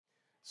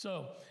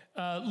So,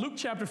 Luke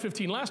chapter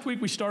 15. Last week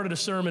we started a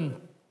sermon.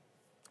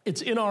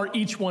 It's in our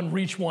Each One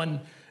Reach One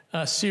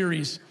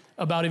series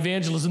about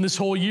evangelism. This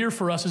whole year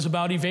for us is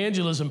about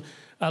evangelism,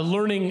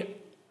 learning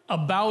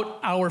about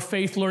our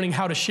faith, learning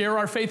how to share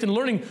our faith, and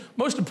learning,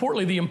 most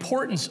importantly, the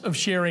importance of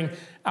sharing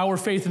our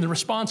faith and the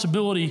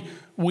responsibility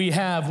we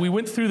have. We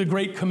went through the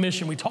Great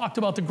Commission. We talked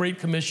about the Great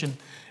Commission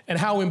and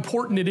how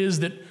important it is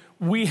that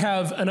we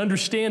have an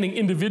understanding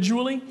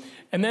individually,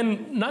 and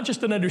then not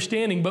just an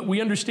understanding, but we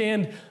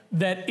understand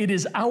that it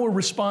is our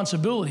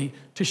responsibility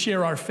to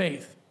share our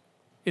faith.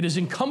 It is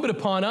incumbent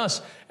upon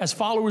us as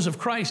followers of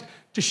Christ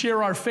to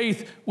share our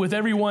faith with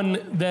everyone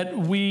that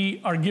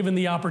we are given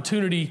the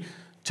opportunity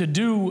to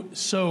do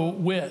so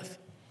with.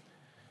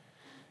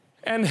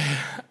 And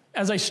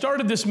as I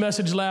started this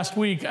message last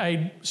week,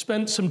 I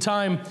spent some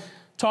time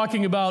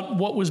talking about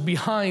what was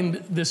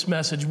behind this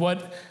message,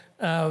 what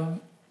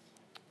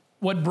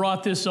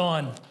brought this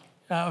on.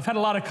 I've had a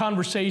lot of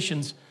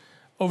conversations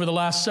over the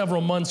last several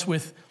months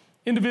with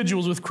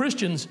individuals, with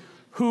Christians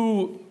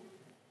who,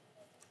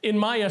 in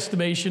my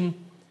estimation,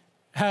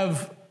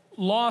 have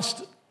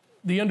lost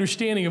the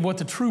understanding of what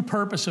the true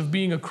purpose of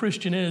being a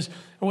Christian is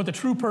and what the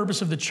true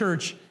purpose of the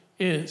church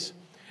is.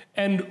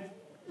 And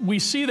we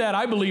see that,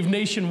 I believe,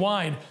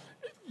 nationwide.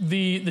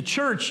 The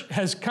church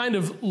has kind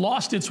of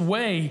lost its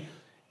way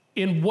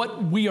in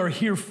what we are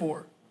here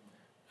for.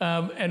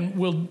 And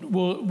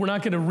we're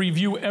not going to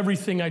review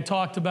everything I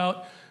talked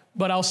about,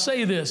 but I'll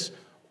say this.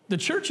 The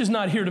church is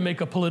not here to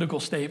make a political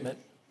statement.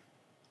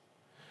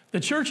 The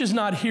church is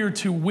not here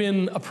to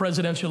win a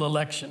presidential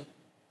election.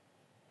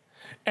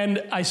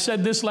 And I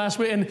said this last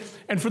week,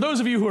 and for those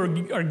of you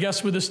who are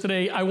guests with us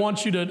today, I want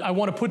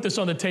to put this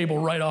on the table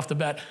right off the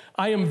bat.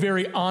 I am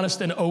very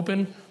honest and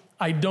open.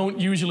 I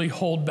don't usually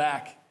hold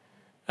back.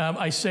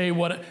 I say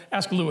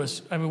ask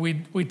Lewis. I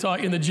mean, we talk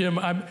in the gym.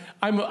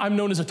 I'm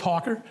known as a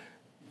talker.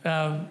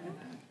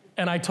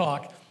 And I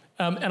talk.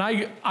 And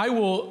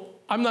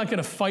I'm not going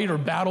to fight or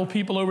battle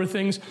people over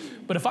things,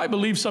 but if I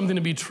believe something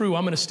to be true,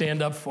 I'm going to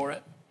stand up for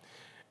it.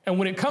 And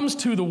when it comes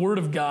to the Word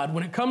of God,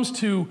 when it comes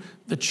to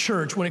the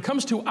church, when it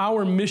comes to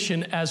our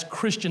mission as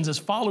Christians, as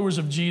followers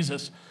of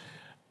Jesus,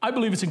 I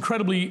believe it's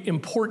incredibly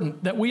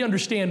important that we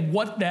understand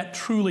what that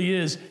truly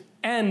is,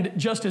 and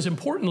just as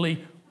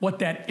importantly, what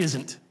that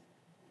isn't.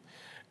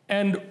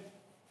 And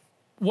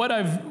what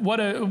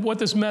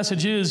this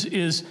message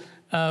is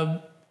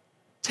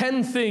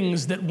 10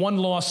 things that one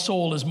lost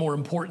soul is more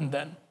important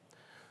than.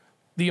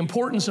 The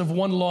importance of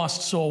one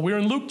lost soul. We're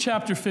in Luke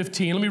chapter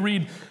 15. Let me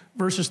read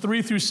verses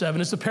 3 through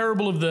 7. It's the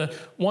parable of the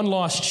one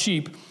lost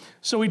sheep.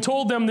 So he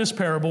told them this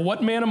parable: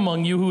 what man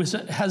among you who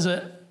has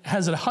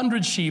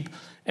 100 sheep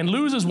and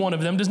loses one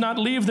of them does not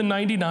leave the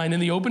 99 in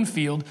the open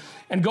field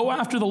and go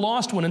after the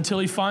lost one until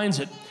he finds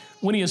it?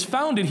 When he has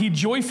found it, he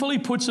joyfully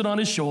puts it on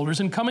his shoulders,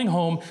 and coming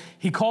home,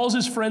 he calls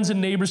his friends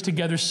and neighbors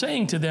together,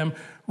 saying to them,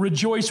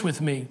 "Rejoice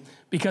with me,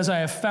 because I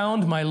have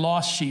found my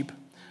lost sheep."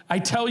 I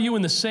tell you,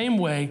 in the same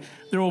way,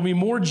 there will be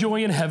more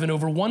joy in heaven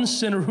over one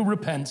sinner who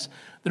repents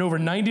than over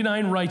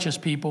 99 righteous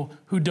people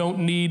who don't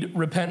need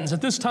repentance. At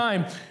this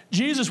time,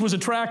 Jesus was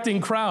attracting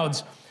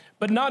crowds,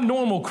 but not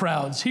normal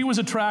crowds. He was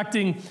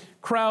attracting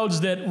crowds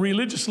that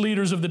religious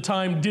leaders of the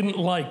time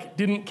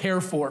didn't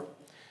care for.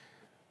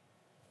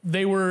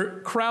 They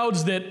were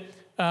crowds that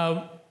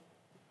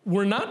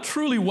were not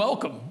truly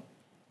welcome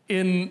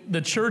in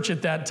the church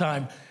at that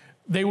time.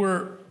 They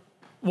were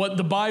what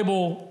the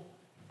Bible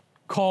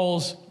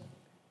calls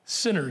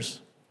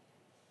sinners.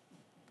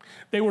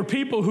 They were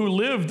people who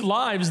lived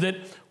lives that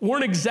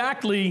weren't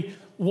exactly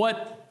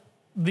what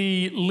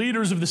the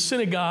leaders of the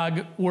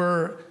synagogue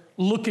were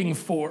looking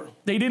for.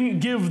 They didn't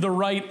give the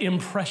right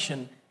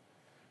impression.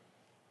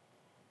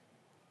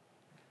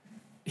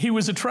 He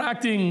was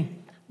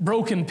attracting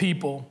broken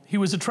people. He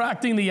was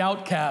attracting the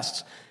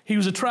outcasts. He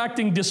was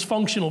attracting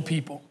dysfunctional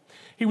people.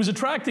 He was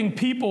attracting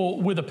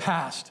people with a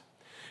past.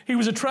 He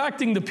was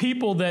attracting the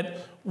people that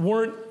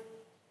weren't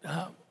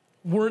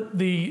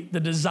the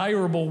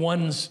desirable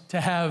ones to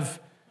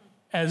have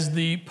as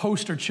the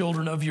poster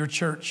children of your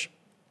church.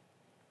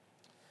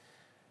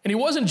 And he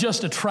wasn't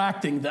just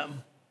attracting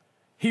them.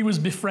 He was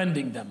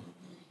befriending them.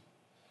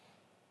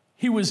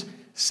 He was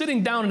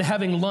sitting down and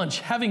having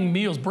lunch, having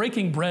meals,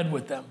 breaking bread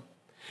with them.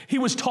 He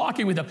was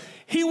talking with them.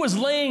 He was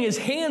laying his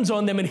hands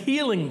on them and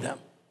healing them.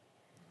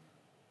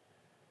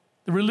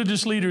 The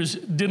religious leaders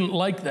didn't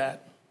like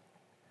that.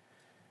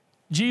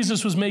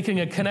 Jesus was making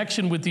a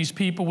connection with these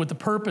people with the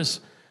purpose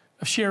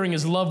of sharing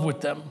his love with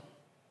them.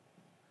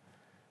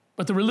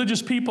 But the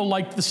religious people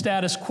liked the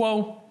status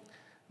quo.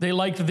 They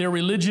liked their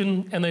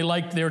religion, and they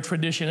liked their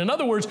tradition. In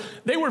other words,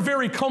 they were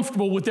very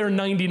comfortable with their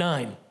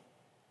 99,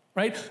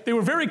 right? They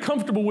were very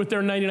comfortable with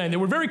their 99. They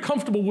were very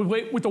comfortable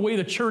with the way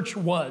the church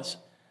was.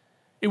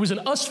 It was an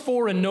us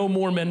for and no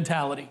more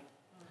mentality.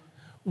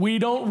 We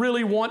don't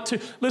really want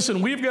to,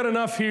 listen, we've got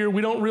enough here.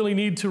 We don't really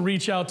need to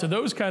reach out to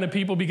those kind of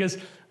people because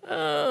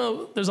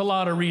there's a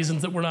lot of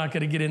reasons that we're not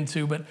going to get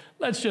into, but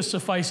let's just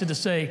suffice it to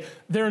say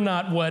they're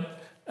not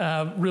what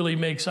really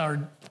makes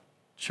our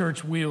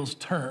church wheels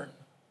turn.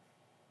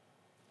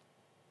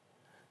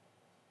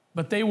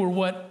 but they were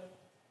what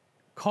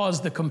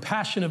caused the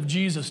compassion of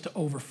Jesus to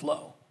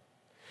overflow.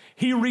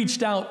 He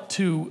reached out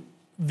to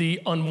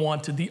the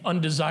unwanted, the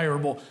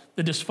undesirable,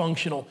 the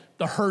dysfunctional,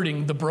 the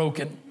hurting, the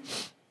broken.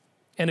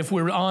 And if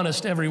we're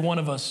honest, every one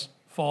of us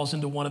falls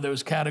into one of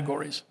those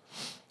categories.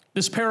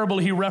 This parable,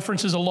 he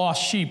references a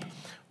lost sheep,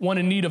 one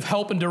in need of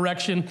help and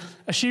direction,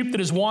 a sheep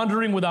that is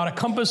wandering without a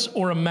compass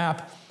or a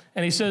map.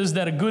 And he says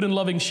that a good and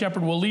loving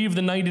shepherd will leave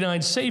the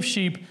 99 safe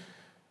sheep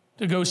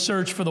to go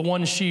search for the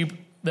one sheep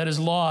that is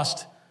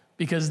lost,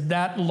 because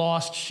that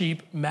lost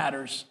sheep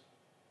matters.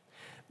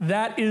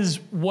 That is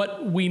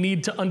what we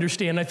need to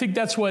understand. I think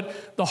that's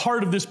what the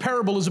heart of this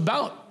parable is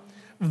about.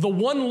 The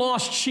one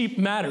lost sheep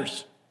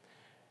matters.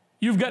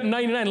 You've got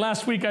 99.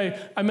 Last week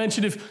I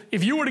mentioned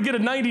if you were to get a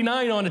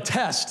 99 on a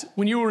test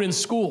when you were in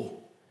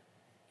school,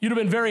 you'd have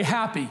been very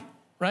happy,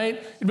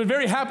 right? You'd been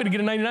very happy to get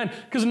a 99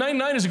 because a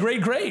 99 is a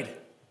great grade.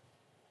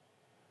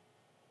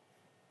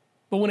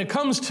 But when it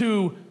comes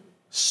to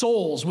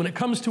souls, when it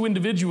comes to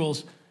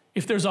individuals,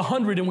 if there's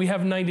 100 and we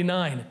have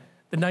 99,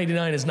 the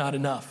 99 is not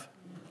enough.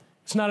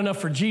 It's not enough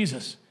for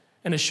Jesus,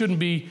 and it shouldn't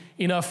be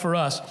enough for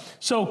us.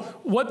 So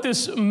what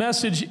this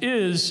message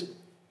is,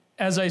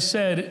 as I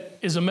said,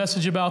 is a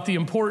message about the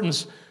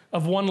importance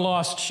of one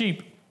lost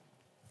sheep.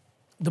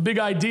 The big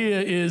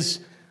idea is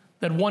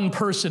that one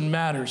person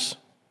matters.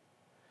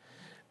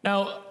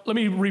 Now, let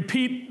me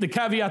repeat the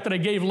caveat that I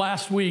gave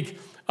last week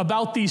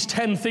about these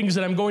 10 things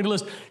that I'm going to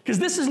list, because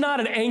this is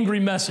not an angry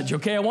message,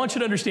 okay? I want you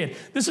to understand,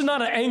 this is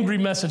not an angry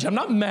message. I'm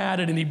not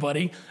mad at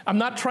anybody. I'm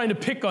not trying to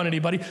pick on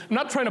anybody. I'm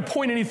not trying to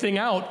point anything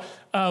out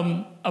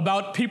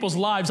about people's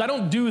lives. I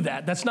don't do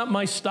that. That's not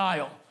my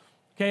style,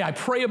 okay? I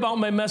pray about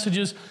my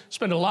messages,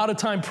 spend a lot of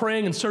time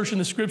praying and searching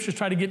the scriptures,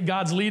 try to get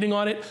God's leading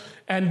on it.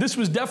 And this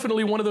was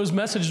definitely one of those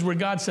messages where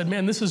God said,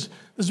 man, this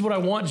is what I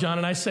want, John.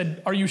 And I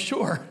said, are you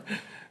sure?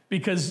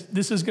 Because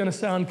this is going to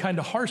sound kind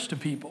of harsh to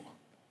people.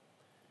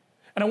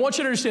 And I want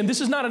you to understand, this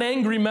is not an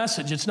angry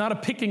message. It's not a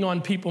picking on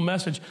people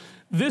message.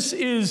 This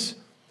is,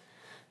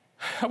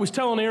 I was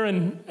telling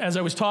Aaron as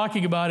I was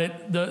talking about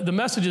it, the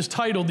message is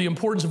titled The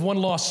Importance of One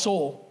Lost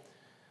Soul.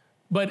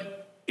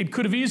 But I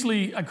could have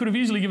easily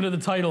given it the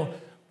title,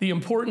 The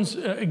Importance,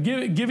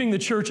 Giving the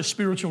Church a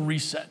Spiritual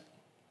Reset.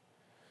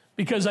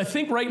 Because I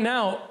think right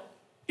now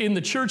in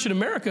the church in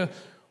America,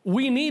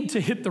 we need to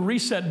hit the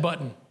reset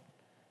button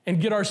and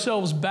get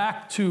ourselves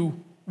back to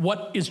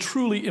what is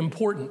truly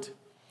important.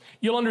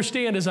 You'll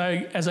understand as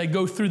I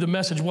go through the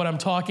message what I'm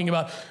talking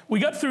about.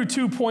 We got through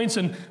 2 points,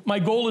 and my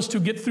goal is to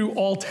get through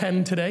all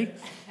 10 today,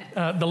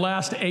 the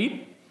last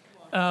 8.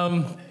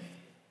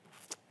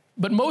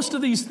 But most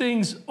of these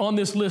things on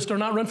this list are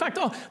not wrong. In fact,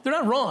 they're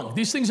not wrong.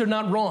 These things are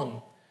not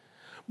wrong.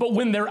 But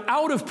when they're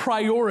out of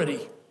priority,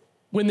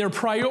 when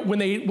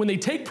they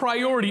take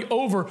priority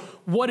over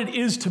what it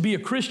is to be a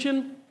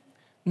Christian,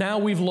 now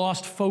we've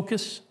lost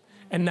focus,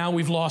 and now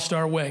we've lost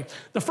our way.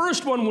 The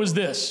first one was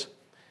this.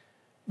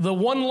 That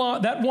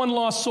one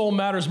lost soul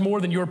matters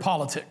more than your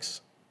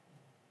politics.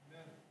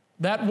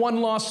 That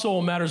one lost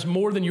soul matters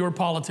more than your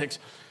politics.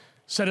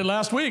 Said it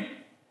last week.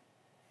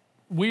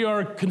 We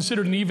are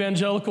considered an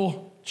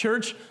evangelical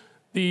church.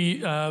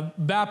 The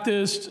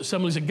Baptists,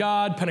 Assemblies of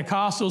God,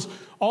 Pentecostals,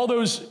 all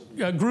those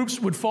groups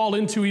would fall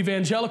into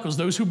evangelicals,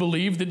 those who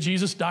believe that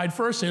Jesus died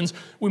for our sins.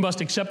 We must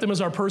accept him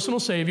as our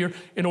personal Savior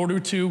in order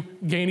to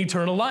gain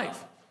eternal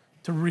life,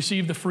 to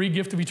receive the free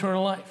gift of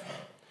eternal life.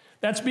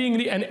 That's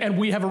being, and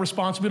we have a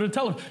responsibility to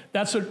tell them,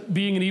 that's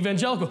being an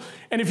evangelical.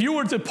 And if you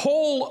were to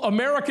poll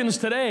Americans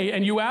today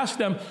and you ask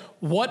them,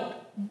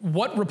 what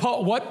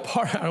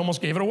party, I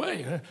almost gave it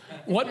away.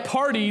 What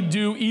party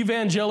do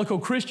evangelical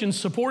Christians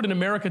support in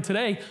America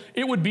today?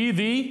 It would be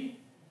the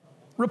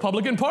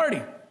Republican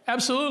Party.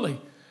 Absolutely.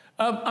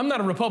 I'm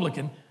not a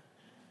Republican.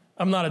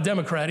 I'm not a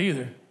Democrat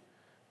either.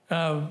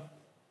 And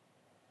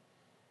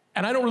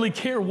I don't really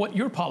care what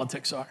your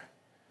politics are.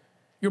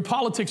 Your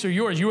politics are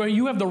yours.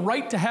 You have the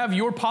right to have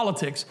your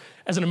politics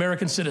as an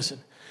American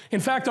citizen. In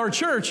fact, our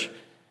church,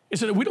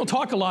 we don't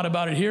talk a lot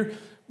about it here,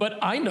 but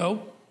I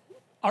know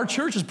our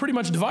church is pretty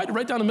much divided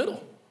right down the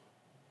middle.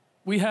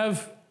 We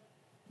have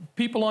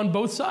people on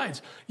both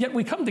sides. Yet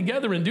we come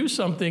together and do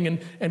something,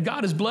 and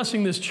God is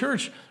blessing this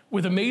church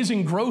with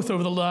amazing growth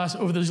over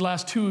these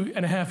last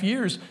 2.5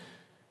 years,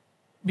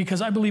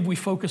 because I believe we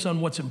focus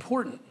on what's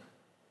important.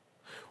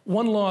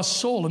 One lost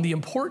soul and the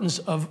importance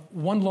of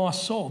one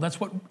lost soul. That's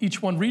what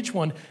each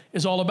one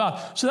is all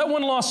about. So that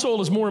one lost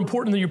soul is more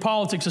important than your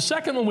politics. The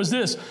second one was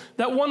this,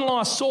 that one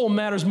lost soul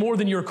matters more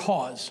than your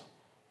cause.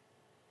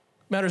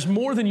 Matters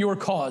more than your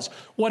cause.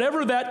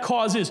 Whatever that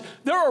cause is,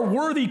 there are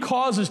worthy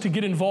causes to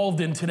get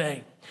involved in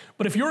today.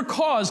 But if your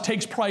cause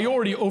takes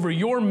priority over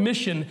your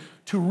mission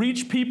to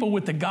reach people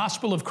with the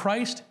gospel of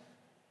Christ,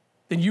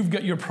 then you've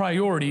got your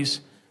priorities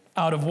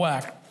out of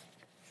whack.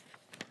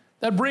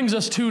 That brings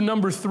us to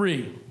number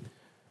 3.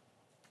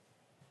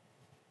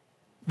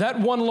 That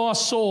one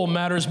lost soul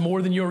matters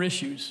more than your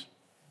issues.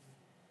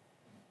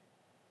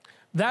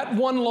 That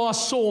one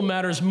lost soul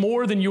matters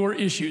more than your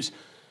issues.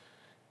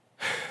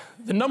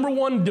 The number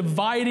one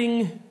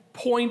dividing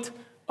point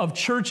of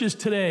churches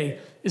today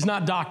is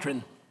not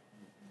doctrine.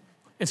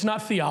 It's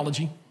not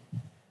theology.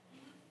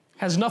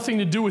 Has nothing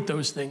to do with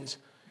those things.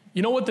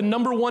 You know what the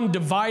number one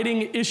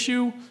dividing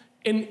issue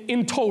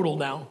in total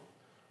now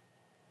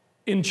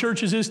in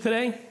churches is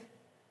today?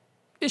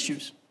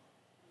 Issues.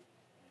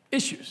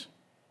 Issues.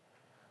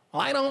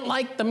 Well, I don't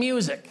like the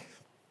music.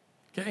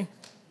 Okay?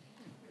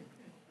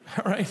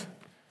 All right?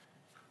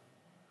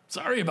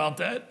 Sorry about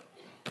that.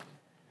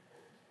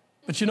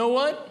 But you know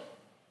what?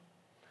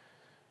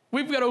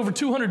 We've got over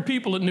 200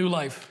 people at New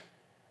Life,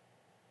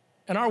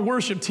 and our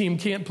worship team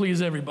can't please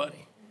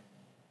everybody.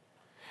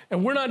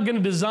 And we're not going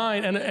to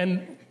design,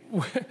 and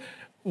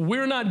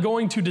we're not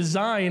going to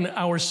design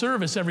our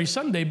service every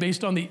Sunday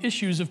based on the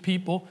issues of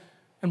people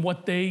and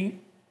what they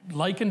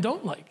like and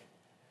don't like.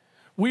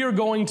 We are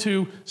going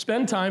to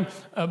spend time,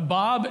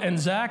 Bob and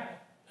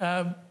Zach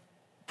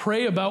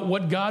pray about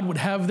what God would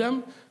have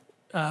them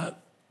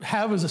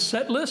have as a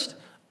set list.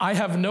 I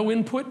have no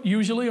input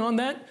usually on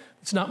that.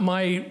 That's not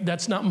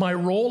my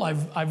role.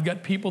 I've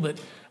got people that,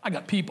 I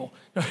got people.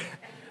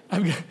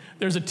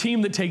 There's a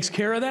team that takes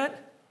care of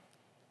that.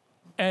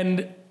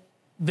 And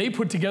they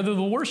put together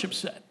the worship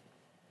set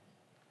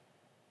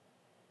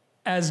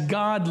as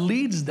God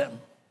leads them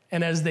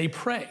and as they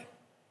pray.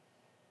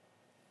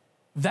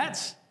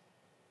 That's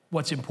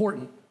what's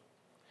important.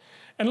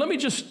 And let me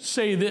just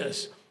say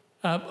this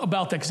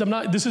about that,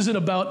 because this isn't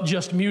about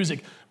just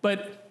music,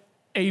 but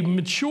a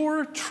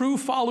mature, true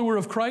follower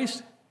of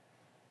Christ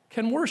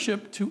can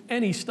worship to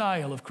any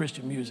style of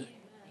Christian music.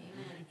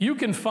 You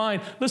can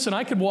find, listen,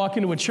 I could walk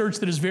into a church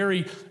that is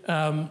very,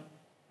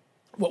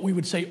 what we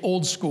would say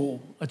old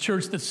school, a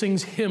church that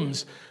sings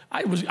hymns.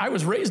 I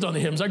was raised on the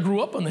hymns. I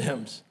grew up on the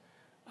hymns.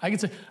 I could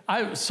say,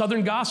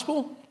 Southern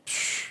gospel,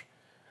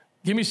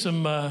 give me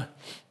some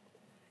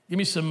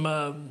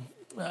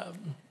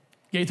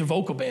Gaither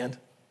Vocal Band.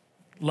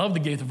 Love the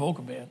Gaither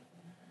Vocal Band.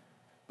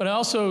 But I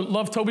also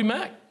love Toby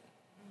Mac.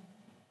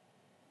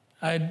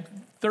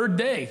 Third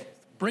Day,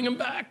 bring them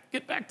back,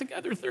 get back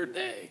together, Third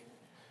Day,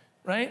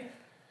 right?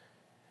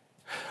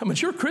 A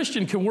mature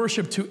Christian can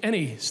worship to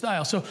any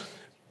style. So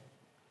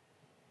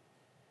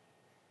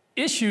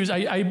issues,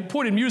 I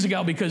pointed music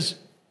out because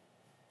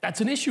that's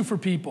an issue for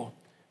people.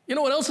 You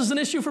know what else is an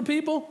issue for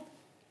people?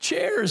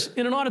 Chairs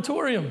in an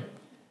auditorium.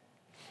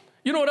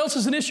 You know what else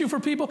is an issue for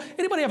people?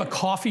 Anybody have a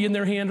coffee in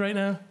their hand right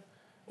now?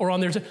 Or on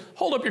their,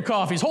 hold up your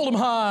coffees, hold them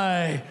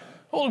high.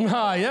 Hold them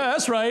high, yeah,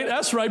 that's right,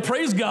 that's right.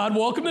 Praise God,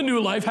 welcome to New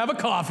Life, have a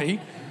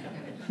coffee.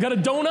 Got a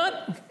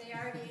donut?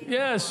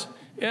 Yes,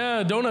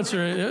 yeah, donuts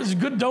there's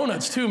good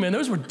donuts too, man.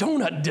 Those were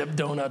donut dip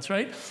donuts,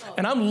 right?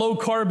 And I'm low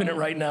carb in it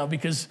right now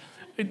because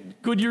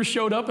Goodyear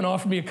showed up and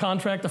offered me a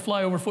contract to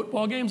fly over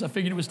football games. I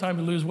figured it was time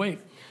to lose weight.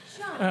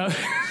 That was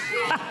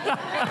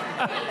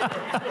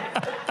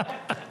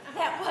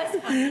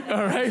fun.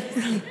 All right,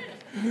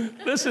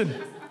 listen,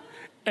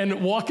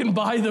 and walking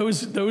by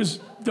those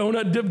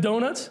donut dip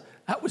donuts,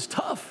 that was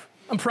tough.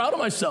 I'm proud of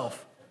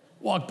myself.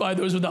 Walked by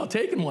those without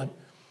taking one.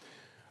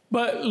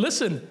 But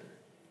listen,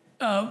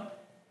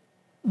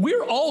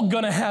 we're all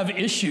going to have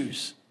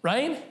issues,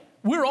 right?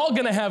 We're all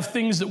going to have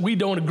things that we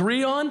don't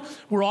agree on.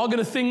 We're all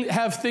going to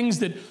have things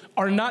that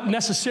are not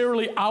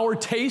necessarily our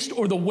taste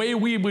or the way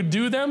we would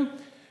do them.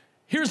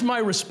 Here's my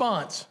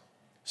response.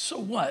 So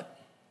what?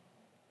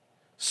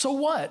 So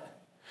what?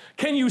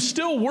 Can you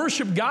still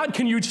worship God?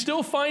 Can you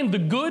still find the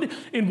good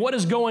in what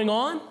is going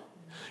on?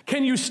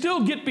 Can you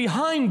still get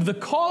behind the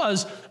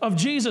cause of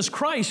Jesus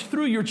Christ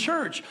through your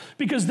church?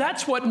 Because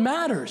that's what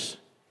matters.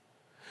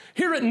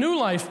 Here at New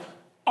Life,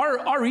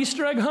 our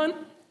Easter egg hunt,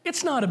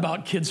 it's not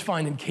about kids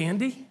finding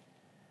candy.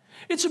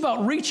 It's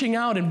about reaching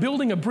out and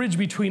building a bridge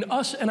between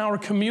us and our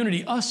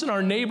community, us and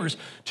our neighbors,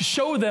 to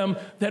show them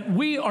that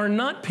we are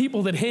not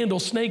people that handle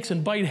snakes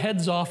and bite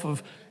heads off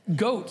of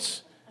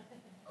goats.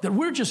 That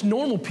we're just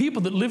normal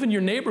people that live in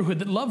your neighborhood,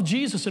 that love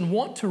Jesus and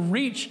want to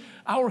reach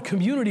our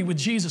community with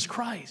Jesus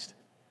Christ.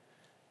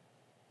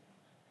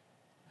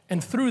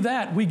 And through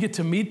that, we get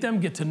to meet them,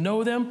 get to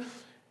know them.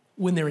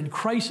 When they're in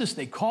crisis,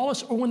 they call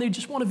us, or when they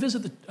just want to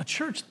visit a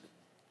church,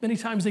 many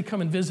times they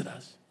come and visit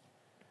us.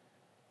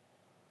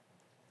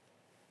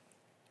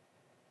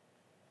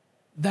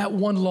 That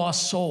one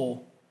lost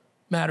soul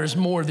matters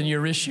more than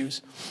your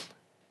issues.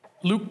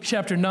 Luke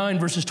chapter 9,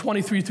 verses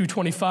 23 through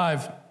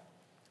 25.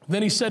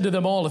 Then he said to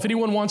them all, if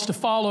anyone wants to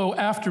follow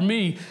after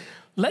me,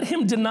 let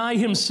him deny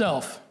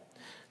himself,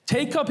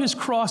 take up his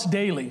cross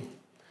daily,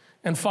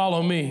 and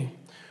follow me.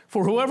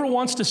 For whoever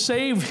wants to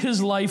save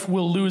his life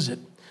will lose it,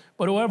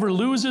 but whoever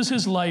loses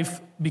his life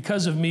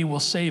because of me will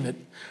save it.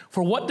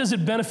 For what does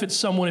it benefit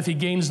someone if he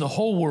gains the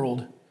whole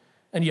world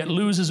and yet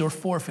loses or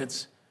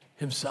forfeits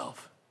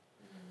himself?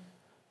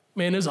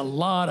 Man, there's a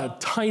lot of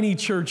tiny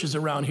churches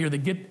around here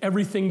that get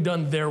everything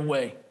done their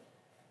way.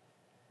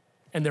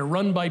 And they're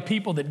run by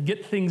people that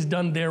get things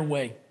done their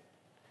way.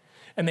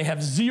 And they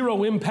have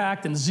zero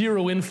impact and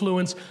zero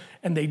influence,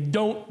 and they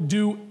don't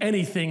do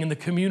anything in the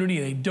community.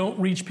 They don't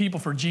reach people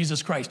for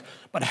Jesus Christ.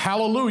 But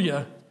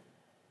hallelujah,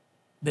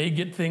 they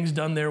get things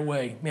done their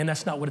way. Man,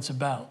 that's not what it's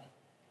about.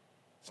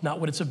 It's not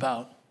what it's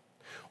about.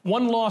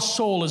 One lost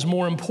soul is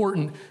more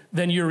important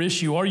than your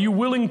issue. Are you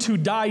willing to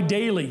die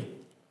daily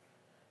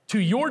to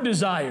your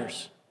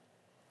desires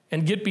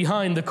and get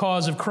behind the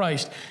cause of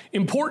Christ?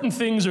 Important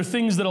things are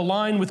things that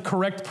align with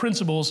correct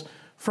principles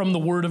from the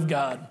Word of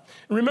God.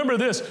 And remember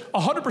this,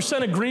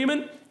 100%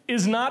 agreement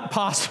is not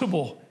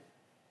possible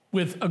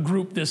with a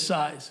group this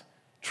size.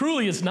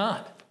 Truly, it's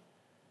not.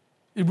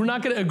 We're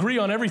not going to agree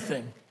on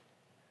everything.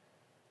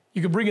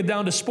 You can bring it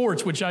down to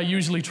sports, which I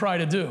usually try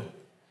to do,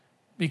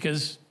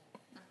 because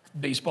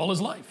baseball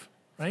is life,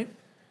 right?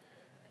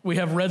 We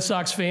have Red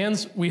Sox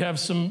fans. We have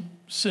some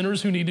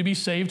sinners who need to be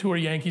saved who are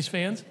Yankees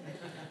fans,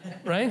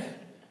 right?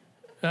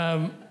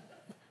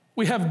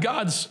 We have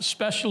God's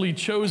specially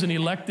chosen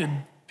elected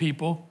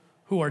people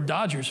who are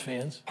Dodgers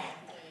fans,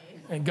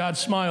 and God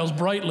smiles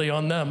brightly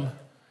on them.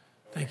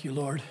 Thank you,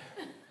 Lord.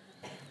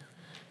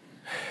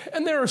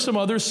 And there are some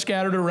others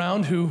scattered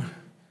around who,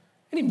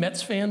 any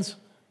Mets fans?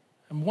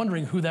 I'm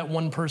wondering who that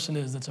one person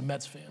is that's a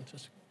Mets fan.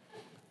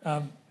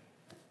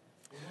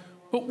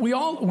 But we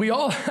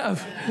all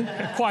have,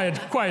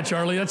 quiet,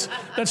 Charlie.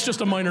 That's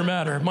just a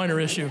minor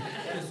issue.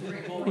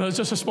 Well, it's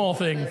just a small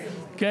thing,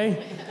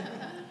 okay?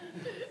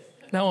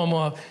 Now I'm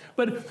off.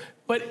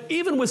 But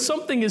even with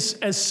something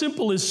as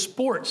simple as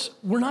sports,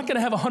 we're not going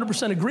to have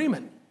 100%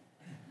 agreement.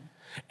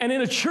 And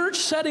in a church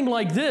setting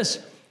like this,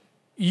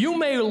 you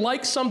may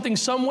like something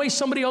some way,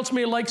 somebody else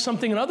may like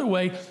something another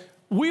way.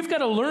 We've got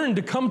to learn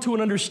to come to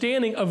an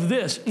understanding of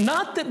this.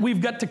 Not that we've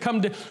got to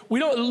come to,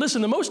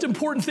 listen, the most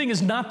important thing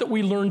is not that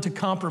we learn to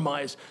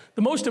compromise.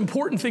 The most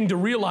important thing to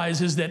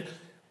realize is that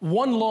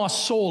one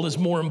lost soul is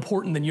more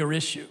important than your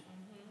issue.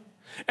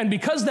 And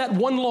because that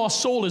one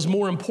lost soul is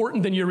more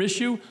important than your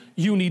issue,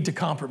 you need to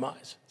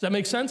compromise. Does that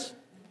make sense?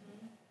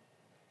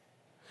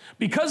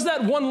 Because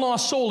that one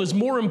lost soul is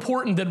more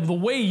important than the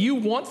way you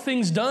want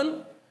things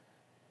done,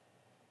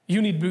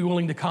 you need to be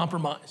willing to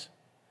compromise.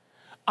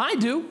 I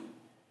do.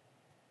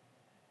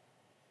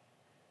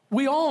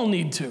 We all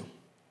need to.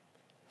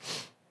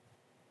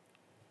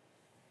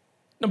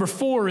 Number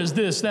 4 is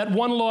this, that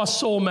one lost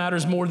soul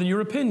matters more than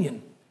your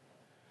opinion.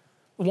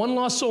 The one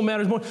lost soul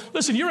matters more.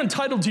 Listen, you're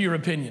entitled to your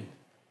opinion.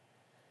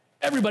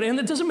 Everybody, and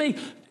that doesn't make,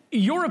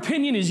 your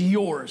opinion is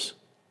yours,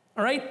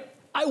 all right?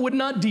 I would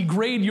not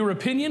degrade your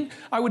opinion.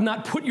 I would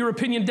not put your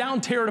opinion down,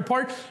 tear it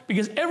apart,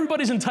 because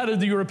everybody's entitled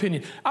to your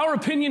opinion. Our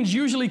opinions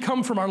usually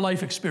come from our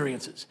life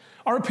experiences.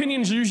 Our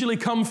opinions usually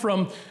come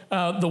from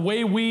the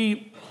way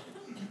we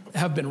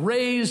have been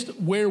raised,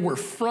 where we're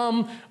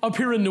from. Up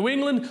here in New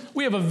England,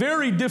 we have a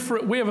very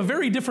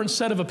different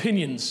set of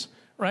opinions,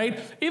 right?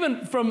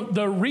 Even from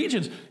the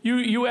regions.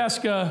 You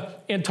ask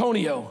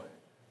Antonio,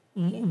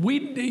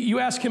 you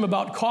ask him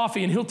about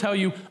coffee, and he'll tell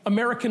you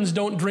Americans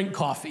don't drink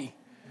coffee,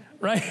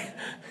 right?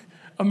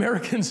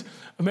 Americans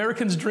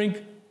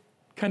drink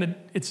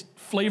it's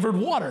flavored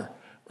water,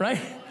 right?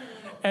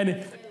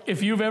 And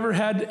if you've ever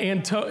had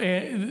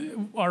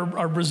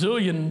our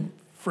Brazilian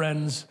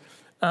friends,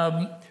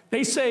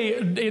 they say,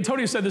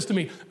 Antonio said this to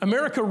me,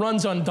 America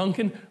runs on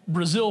Dunkin',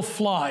 Brazil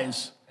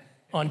flies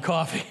on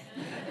coffee,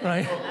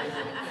 right?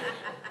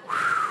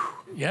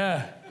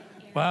 Yeah,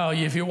 wow,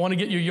 if you want to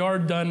get your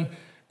yard done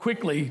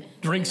quickly,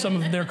 drink some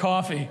of their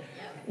coffee.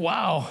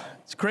 Wow,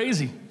 it's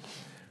crazy.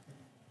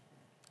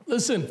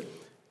 Listen,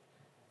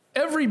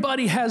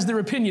 everybody has their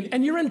opinion,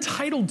 and you're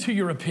entitled to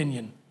your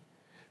opinion.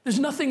 There's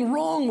nothing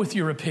wrong with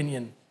your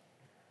opinion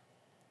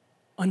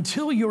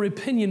until your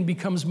opinion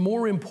becomes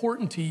more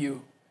important to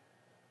you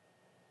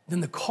than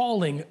the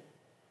calling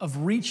of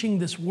reaching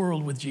this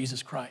world with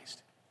Jesus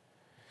Christ.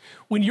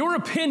 When your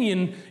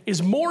opinion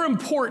is more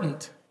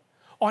important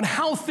on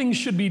how things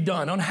should be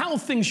done, on how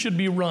things should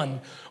be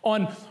run,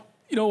 on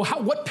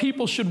what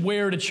people should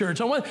wear to church,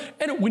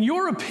 and when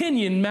your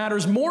opinion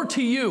matters more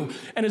to you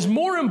and is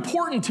more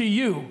important to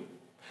you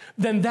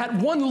than that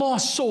one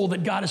lost soul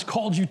that God has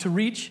called you to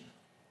reach,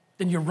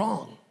 then you're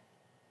wrong.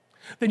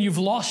 Then you've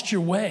lost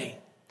your way.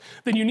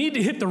 Then you need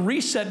to hit the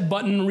reset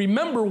button and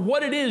remember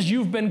what it is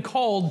you've been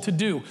called to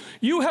do.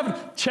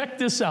 Check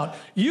this out.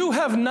 You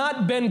have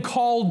not been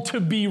called to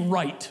be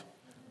right.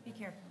 Be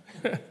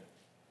careful.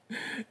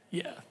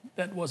 Yeah,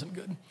 that wasn't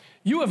good.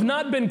 You have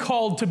not been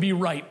called to be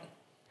right.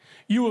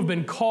 You have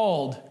been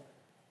called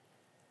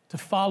to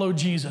follow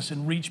Jesus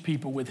and reach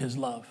people with his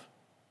love.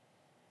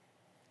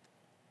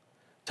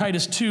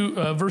 Titus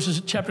 2,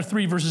 chapter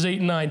 3, verses 8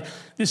 and 9.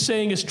 This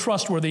saying is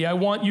trustworthy. I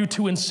want you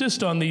to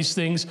insist on these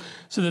things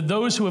so that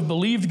those who have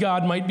believed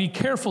God might be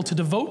careful to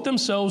devote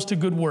themselves to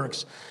good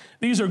works.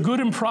 These are good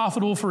and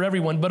profitable for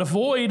everyone, but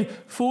avoid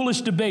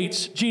foolish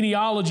debates,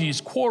 genealogies,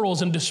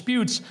 quarrels, and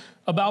disputes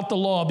about the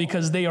law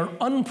because they are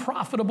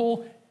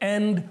unprofitable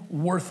and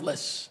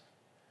worthless.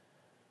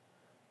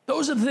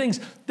 Those are the things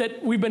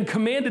that we've been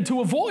commanded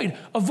to avoid.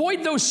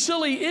 Avoid those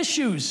silly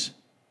issues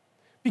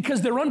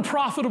because they're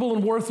unprofitable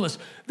and worthless.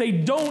 They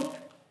don't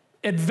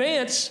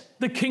advance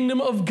the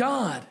kingdom of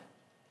God.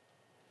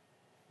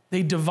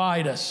 They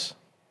divide us.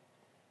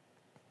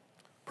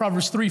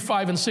 Proverbs 3,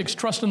 5, and 6,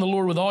 trust in the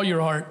Lord with all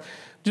your heart.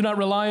 Do not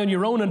rely on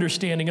your own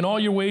understanding. In all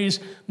your ways,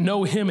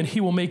 know him, and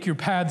he will make your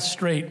paths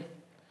straight.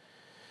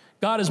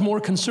 God is more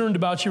concerned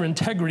about your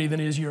integrity than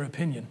he is your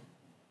opinion.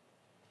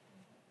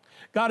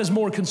 God is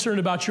more concerned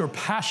about your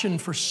passion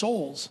for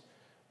souls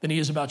than he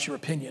is about your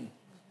opinion.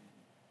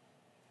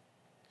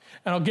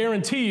 And I'll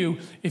guarantee you,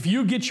 if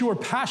you get your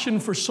passion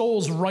for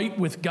souls right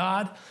with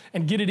God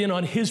and get it in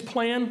on his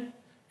plan,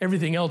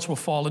 everything else will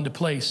fall into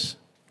place.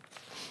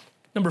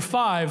 Number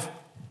 5,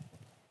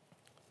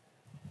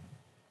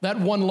 that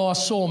one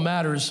lost soul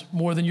matters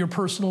more than your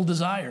personal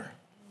desire.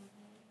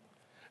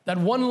 That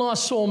one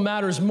lost soul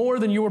matters more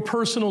than your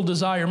personal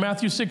desire.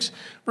 Matthew 6,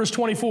 verse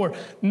 24,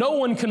 no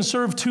one can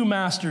serve two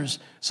masters,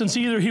 since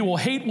either he will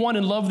hate one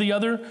and love the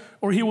other,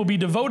 or he will be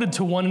devoted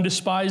to one and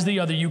despise the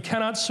other. You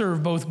cannot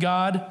serve both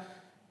God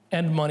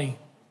and money.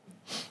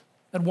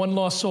 That one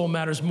lost soul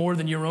matters more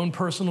than your own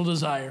personal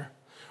desire.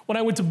 When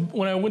I went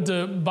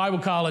to Bible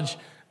college,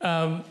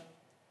 the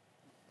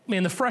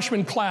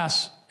freshman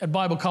class at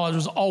Bible college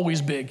was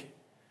always big.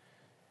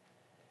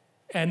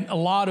 And a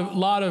lot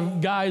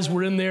of guys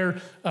were in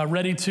there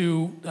ready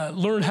to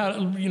learn how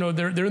to,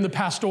 they're in the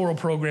pastoral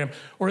program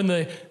or in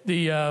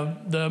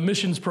the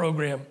missions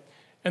program.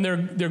 And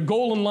their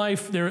goal in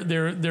life,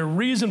 their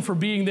reason for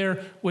being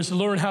there was to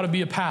learn how to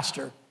be a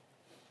pastor.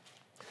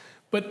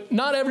 But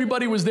not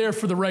everybody was there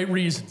for the right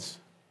reasons.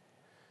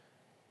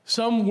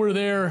 Some were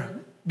there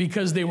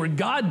because they were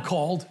God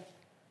called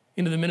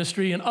into the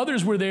ministry, and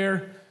others were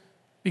there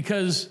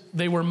because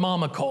they were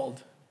mama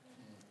called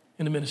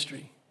in the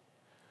ministry.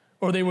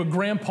 Or they were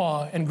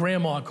grandpa and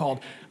grandma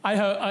called.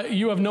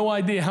 You have no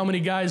idea how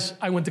many guys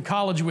I went to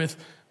college with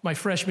my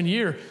freshman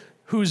year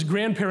whose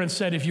grandparents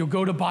said, if you'll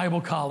go to Bible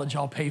college,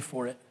 I'll pay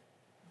for it.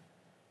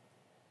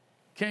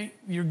 Okay,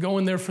 you're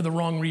going there for the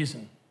wrong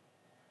reason,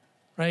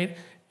 right?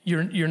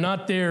 You're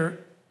not there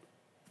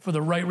for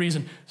the right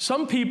reason.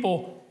 Some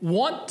people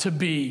want to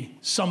be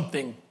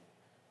something,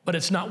 but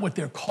it's not what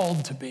they're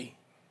called to be.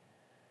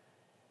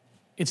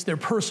 It's their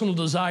personal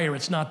desire,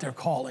 it's not their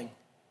calling.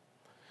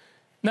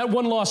 And that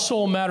one lost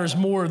soul matters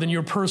more than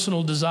your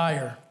personal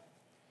desire.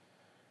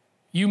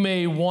 You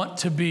may want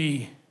to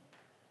be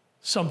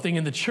something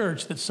in the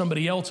church that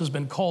somebody else has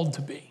been called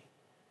to be.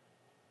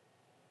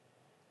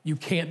 You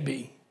can't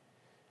be.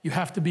 You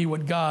have to be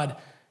what God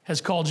has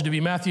called you to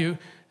be. Matthew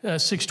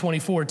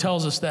 6:24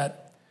 tells us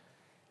that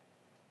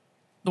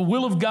the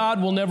will of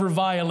God will never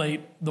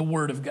violate the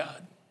word of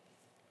God.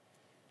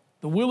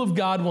 The will of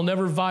God will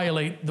never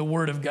violate the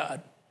word of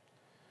God.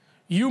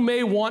 You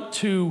may want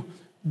to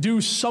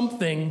do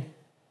something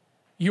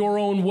your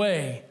own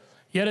way,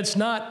 yet it's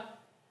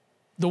not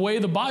the way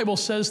the Bible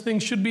says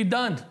things should be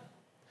done.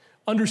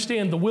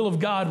 Understand, the will of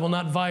God will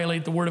not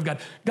violate the word of God.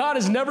 God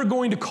is never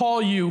going to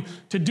call you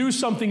to do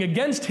something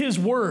against his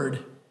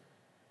word,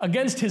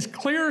 against his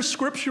clear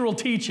scriptural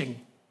teaching,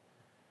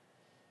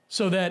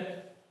 so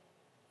that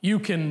you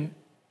can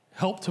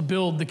help to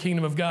build the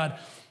kingdom of God.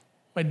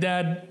 My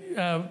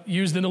dad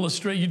used an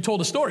illustration. You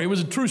told a story. It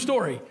was a true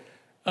story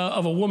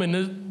of a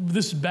woman.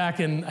 This is back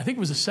in, I think it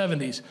was the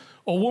 70s.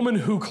 A woman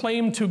who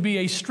claimed to be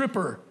a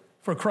stripper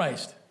for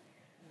Christ.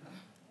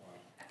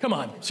 Come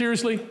on,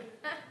 seriously?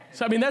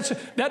 So,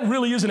 that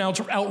really is an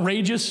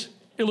outrageous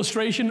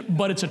illustration,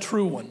 but it's a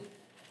true one.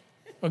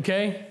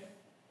 Okay?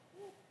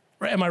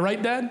 Am I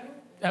right, Dad?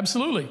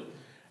 Absolutely.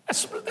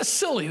 That's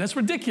silly. That's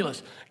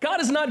ridiculous.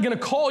 God is not going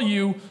to call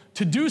you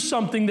to do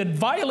something that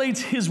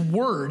violates his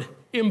word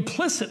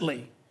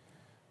implicitly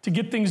to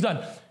get things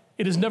done.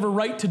 It is never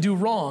right to do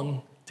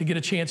wrong to get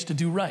a chance to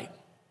do right.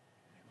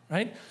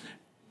 Right?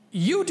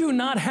 You do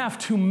not have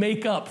to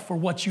make up for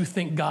what you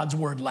think God's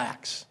word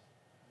lacks.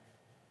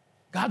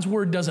 God's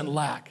word doesn't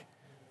lack.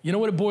 You know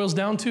what it boils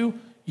down to?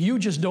 You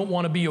just don't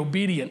want to be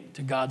obedient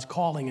to God's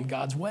calling and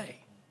God's way.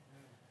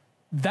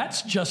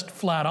 That's just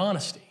flat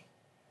honesty.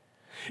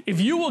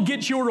 If you will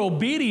get your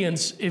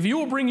obedience, if you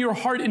will bring your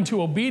heart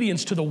into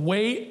obedience to the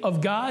way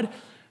of God,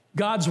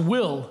 God's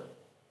will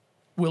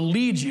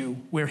lead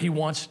you where he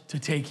wants to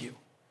take you,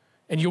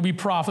 and you'll be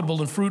profitable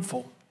and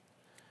fruitful.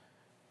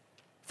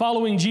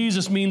 Following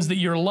Jesus means that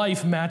your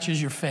life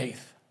matches your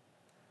faith.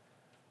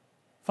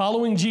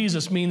 Following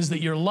Jesus means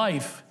that your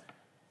life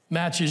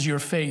matches your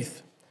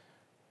faith.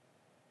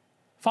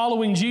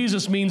 Following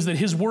Jesus means that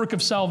his work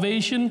of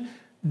salvation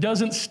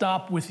doesn't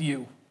stop with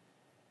you.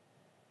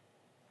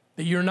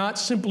 That you're not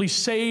simply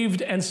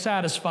saved and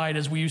satisfied,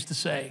 as we used to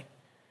say.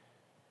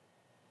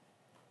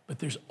 But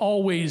there's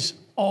always,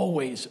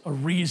 always a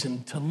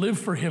reason to live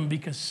for him,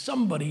 because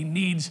somebody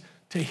needs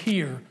to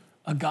hear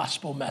a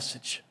gospel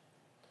message.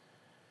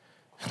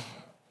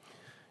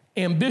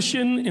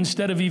 Ambition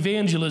instead of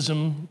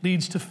evangelism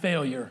leads to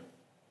failure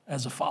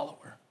as a follower.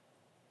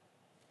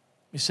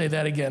 Let me say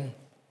that again.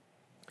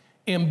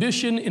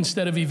 Ambition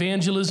instead of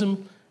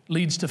evangelism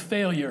leads to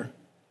failure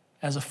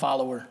as a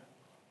follower.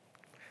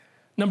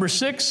 Number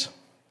 6,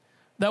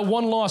 that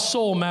one lost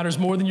soul matters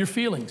more than your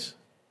feelings.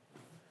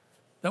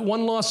 That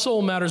one lost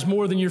soul matters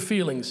more than your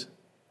feelings.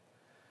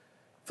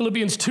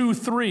 Philippians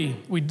 2:3,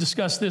 we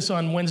discussed this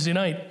on Wednesday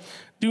night.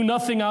 Do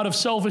nothing out of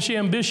selfish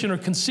ambition or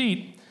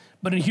conceit,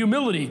 but in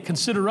humility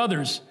consider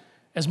others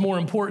as more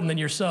important than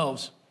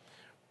yourselves.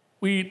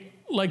 We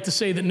like to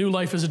say that New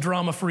Life is a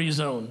drama-free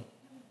zone,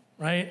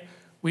 right?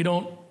 We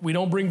don't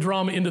bring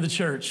drama into the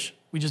church.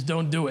 We just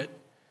don't do it.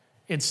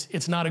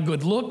 It's not a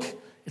good look.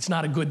 It's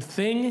not a good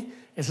thing.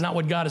 It's not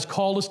what God has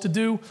called us to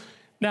do.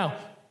 Now,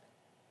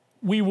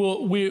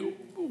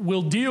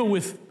 we'll deal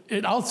with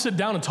it. I'll sit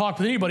down and talk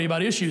with anybody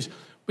about issues,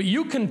 but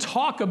you can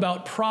talk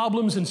about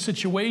problems and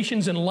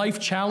situations and life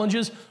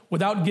challenges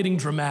without getting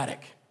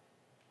dramatic.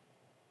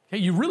 Okay,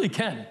 you really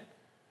can.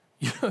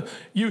 Let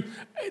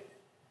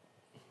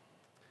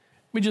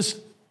me just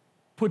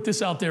put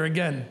this out there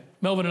again.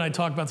 Melvin and I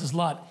talk about this a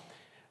lot.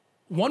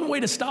 One way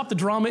to stop the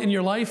drama in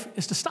your life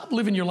is to stop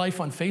living your life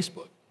on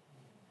Facebook.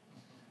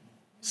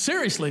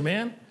 Seriously,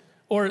 man.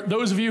 Or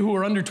those of you who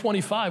are under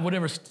 25,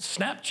 whatever,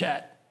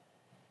 Snapchat,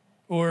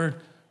 or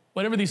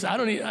whatever these,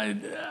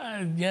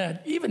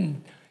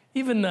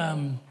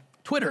 even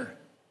Twitter.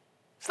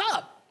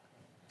 Stop.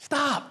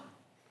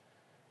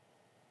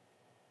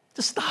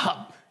 Just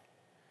stop.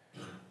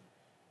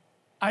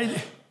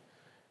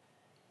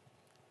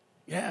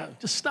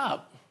 Just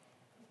stop.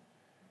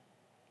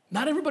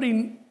 Not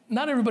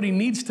everybody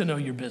needs to know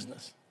your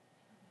business.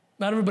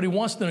 Not everybody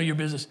wants to know your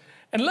business.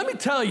 And let me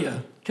tell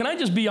you, can I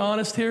just be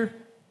honest here?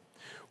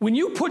 When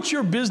you put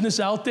your business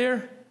out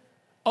there,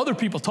 other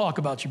people talk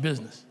about your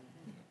business.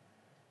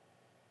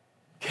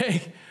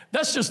 Okay?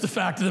 That's just the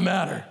fact of the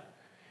matter.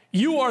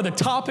 You are the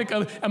topic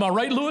of, am I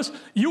right, Lewis?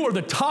 You are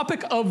the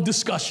topic of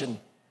discussion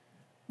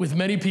with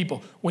many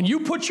people. When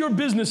you put your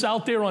business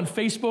out there on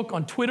Facebook,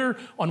 on Twitter,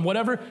 on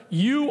whatever,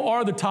 you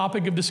are the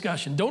topic of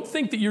discussion. Don't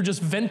think that you're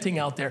just venting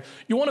out there.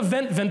 You want to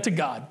vent to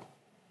God.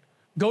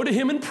 Go to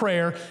him in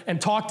prayer and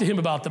talk to him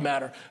about the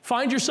matter.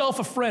 Find yourself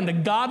a friend, a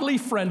godly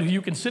friend who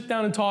you can sit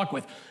down and talk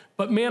with.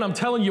 But man, I'm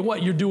telling you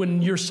what, you're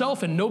doing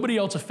yourself and nobody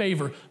else a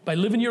favor by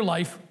living your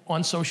life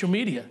on social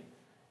media.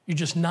 You're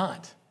just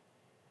not.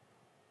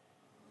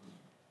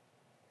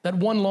 That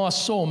one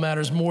lost soul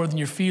matters more than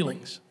your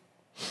feelings.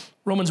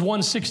 Romans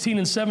 1:16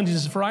 and 17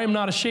 says, "For I am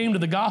not ashamed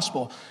of the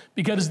gospel,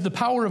 because it's the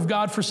power of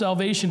God for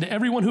salvation to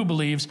everyone who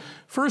believes,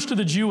 first to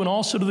the Jew and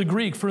also to the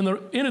Greek. For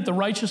in it the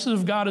righteousness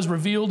of God is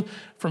revealed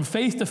from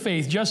faith to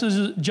faith, just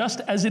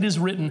as it is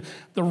written,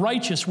 the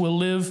righteous will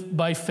live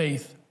by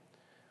faith."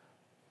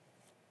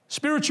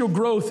 Spiritual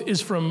growth is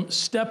from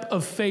step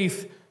of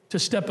faith to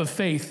step of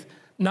faith,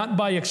 not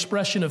by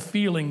expression of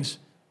feelings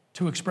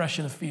to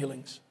expression of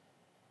feelings.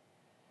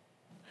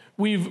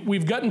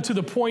 We've gotten to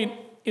the point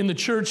in the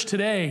church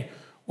today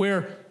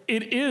where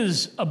it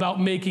is about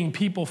making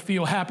people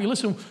feel happy.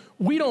 Listen,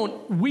 we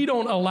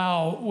don't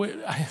allow,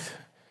 I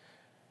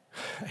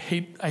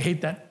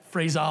hate that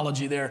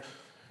phraseology there,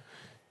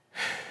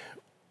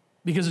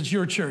 because it's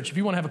your church. If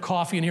you want to have a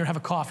coffee in here, have a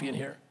coffee in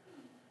here.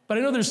 But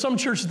I know there's some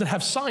churches that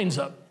have signs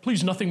up,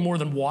 please nothing more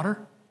than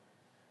water.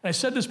 And I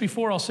said this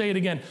before, I'll say it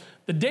again.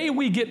 The day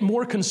we get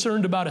more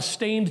concerned about a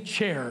stained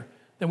chair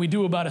than we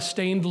do about a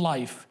stained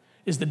life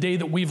is the day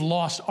that we've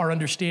lost our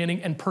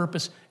understanding and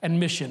purpose and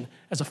mission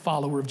as a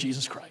follower of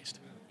Jesus Christ.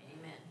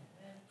 Amen.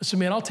 Listen,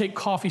 man, I'll take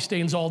coffee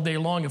stains all day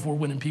long if we're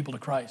winning people to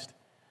Christ.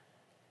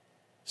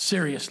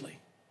 Seriously.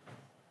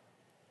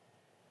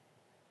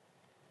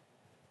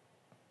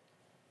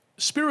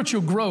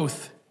 Spiritual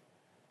growth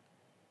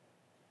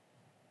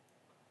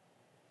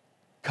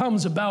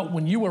comes about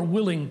when you are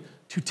willing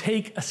to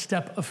take a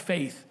step of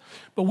faith.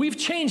 But we've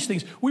changed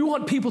things. We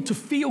want people to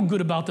feel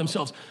good about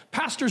themselves.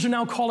 Pastors are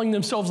now calling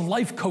themselves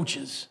life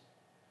coaches.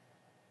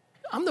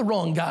 I'm the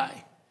wrong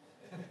guy,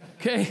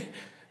 okay?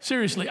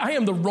 Seriously, I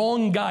am the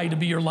wrong guy to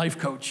be your life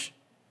coach.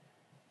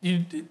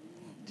 You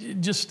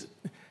just,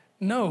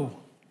 no.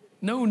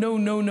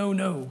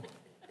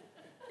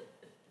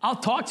 I'll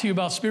talk to you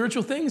about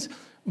spiritual things,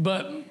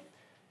 but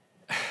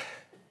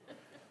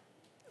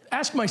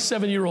ask my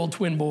 7-year-old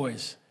twin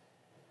boys.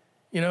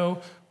 You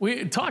know,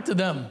 we talk to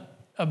them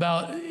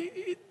about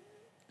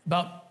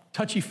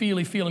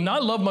touchy-feely feeling. Now, I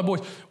love my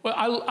boys. Well,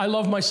 I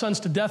love my sons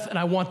to death, and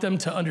I want them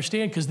to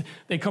understand because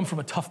they come from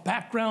a tough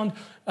background.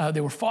 They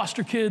were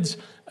foster kids.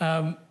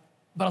 But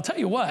I'll tell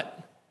you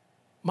what,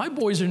 my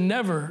boys are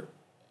never,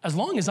 as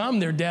long as I'm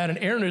their dad and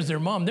Erin is their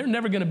mom, they're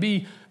never going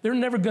to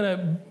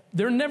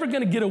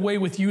get away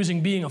with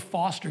using being a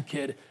foster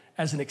kid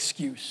as an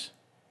excuse.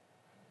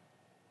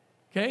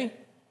 Okay?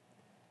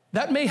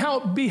 That may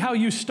be how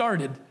you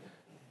started.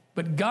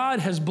 But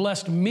God has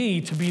blessed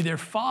me to be their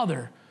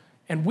father,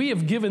 and we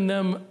have given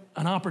them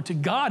an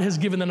opportunity. God has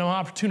given them an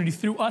opportunity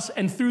through us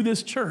and through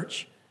this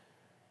church.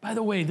 By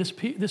the way,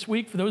 this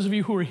week, for those of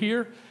you who are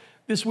here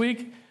this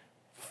week,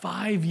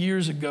 5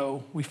 years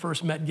ago, we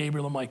first met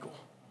Gabriel and Michael.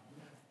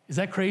 Is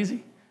that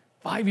crazy?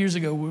 5 years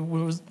ago,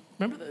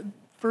 remember the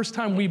first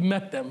time we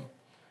met them,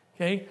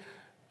 okay?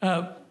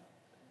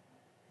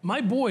 My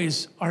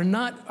boys are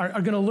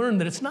going to learn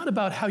that it's not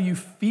about how you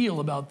feel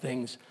about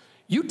things.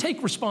 You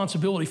take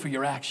responsibility for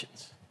your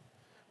actions.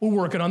 We're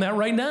working on that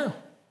right now.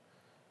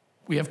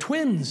 We have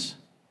twins.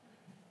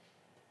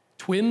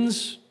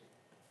 Twins,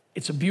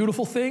 it's a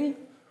beautiful thing,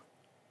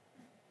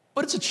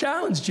 but it's a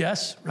challenge,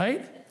 Jess,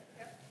 right?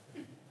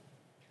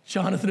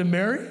 Jonathan and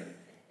Mary?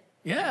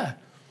 Yeah.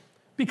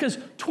 Because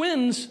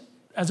twins,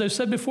 as I've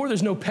said before,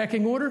 there's no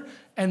pecking order,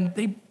 and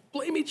they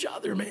blame each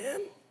other,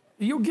 man.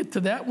 You'll get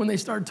to that when they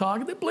start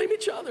talking. They blame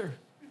each other.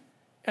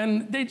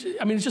 And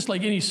it's just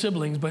like any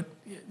siblings, but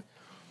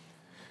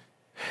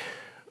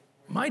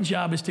my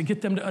job is to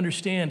get them to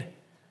understand,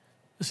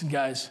 listen,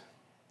 guys,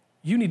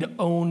 you need to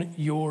own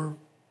your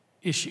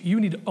issue. You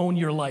need to own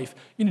your life.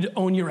 You need to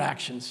own your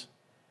actions.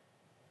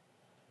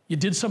 You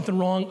did something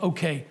wrong,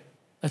 okay,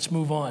 let's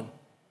move on.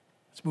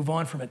 Let's move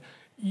on from it.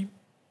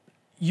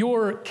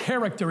 Your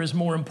character is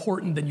more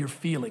important than your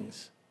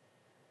feelings.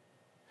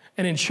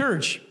 And in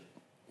church,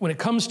 when it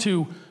comes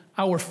to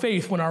our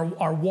faith, when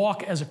our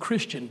walk as a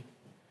Christian,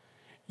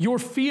 your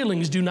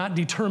feelings do not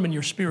determine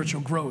your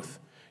spiritual growth.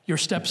 Your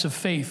steps of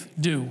faith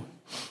do.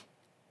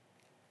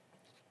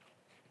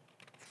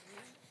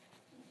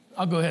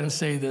 I'll go ahead and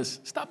say this.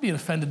 Stop being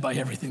offended by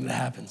everything that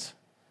happens.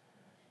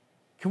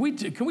 Can we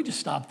just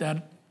stop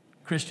that,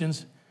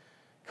 Christians?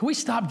 Can we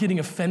stop getting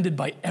offended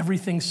by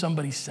everything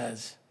somebody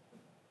says?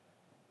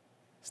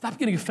 Stop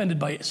getting offended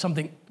by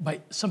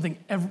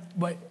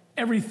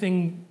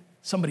everything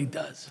somebody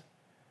does.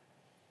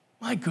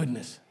 My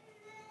goodness.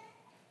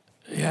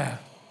 Yeah.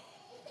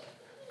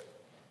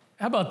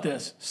 How about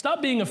this?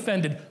 Stop being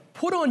offended.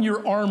 Put on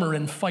your armor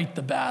and fight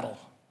the battle.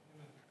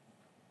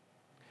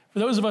 For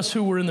those of us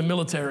who were in the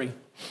military,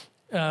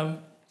 I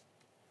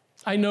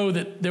know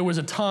that there was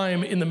a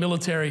time in the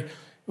military, it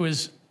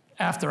was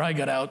after I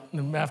got out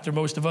and after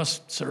most of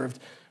us served,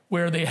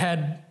 where they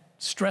had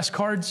stress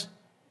cards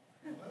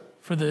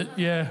for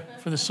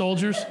the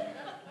soldiers.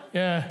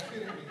 Yeah.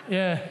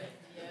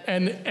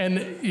 And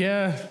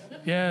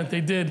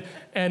they did.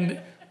 And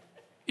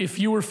if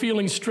you were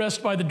feeling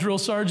stressed by the drill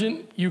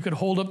sergeant, you could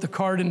hold up the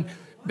card and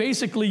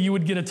basically you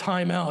would get a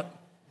timeout.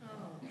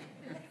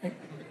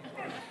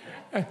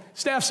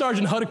 Staff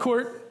Sergeant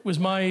Hudacourt was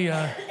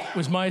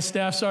my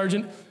staff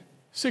sergeant,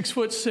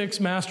 6'6",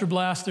 master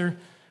blaster,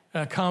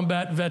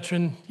 combat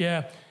veteran.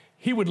 Yeah,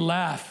 he would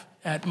laugh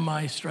at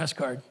my stress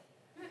card.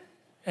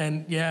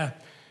 And yeah,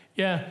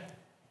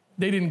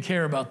 they didn't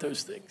care about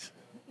those things,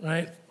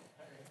 right?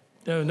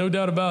 No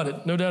doubt about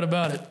it, no doubt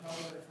about it.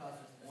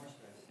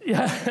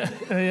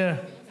 Yeah.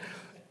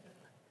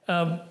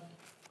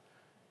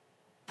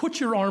 Put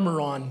your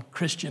armor on,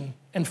 Christian,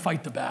 and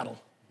fight the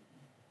battle.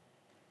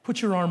 Put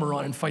your armor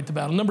on and fight the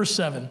battle. Number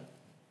 7,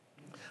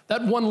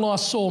 that one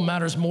lost soul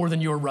matters more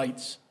than your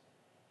rights.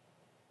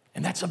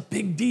 And that's a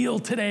big deal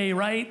today,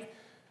 right?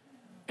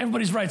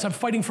 Everybody's rights. I'm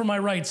fighting for my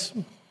rights.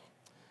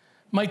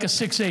 Micah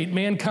 6:8,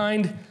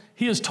 mankind,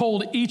 he has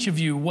told each of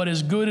you what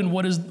is good and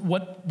what it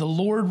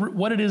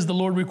is the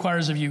Lord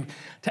requires of you,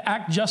 to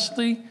act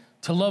justly,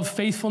 to love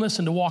faithfulness,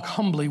 and to walk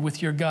humbly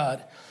with your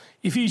God.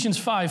 Ephesians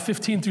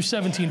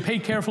 5:15-17, pay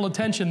careful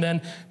attention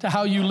then to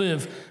how you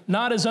live,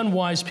 not as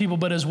unwise people,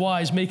 but as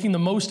wise, making the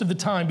most of the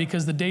time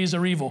because the days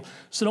are evil.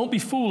 So don't be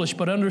foolish,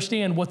 but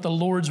understand what the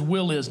Lord's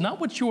will is,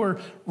 not what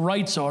your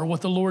rights are,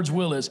 what the Lord's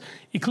will is.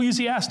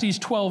 Ecclesiastes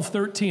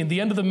 12:13,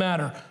 the end of the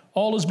matter,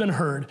 all has been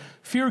heard.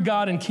 Fear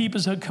God and keep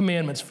his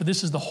commandments, for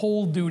this is the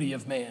whole duty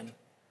of man.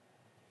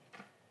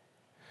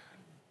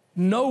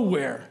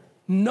 Nowhere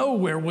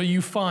will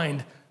you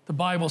find the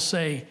Bible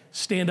say,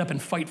 stand up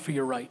and fight for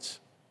your rights.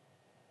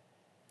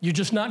 You're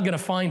just not going to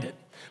find it.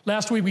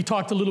 Last week, we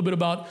talked a little bit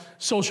about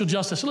social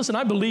justice. Listen,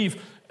 I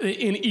believe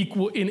in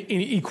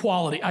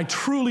equality. I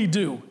truly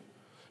do.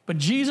 But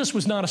Jesus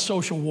was not a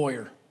social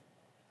warrior.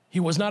 He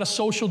was not a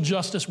social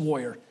justice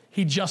warrior.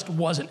 He just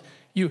wasn't.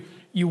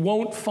 You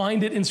won't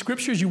find it in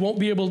scriptures. You won't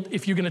be able,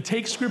 if you're going to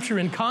take scripture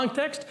in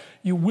context,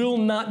 you will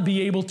not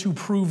be able to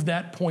prove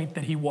that point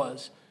that he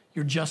was.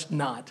 You're just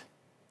not.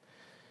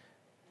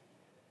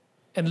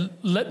 And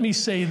let me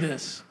say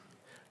this.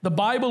 The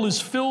Bible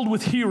is filled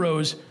with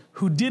heroes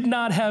who did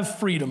not have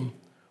freedom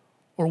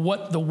or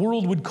what the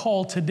world would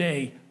call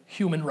today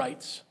human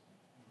rights.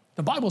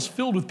 The Bible's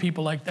filled with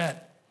people like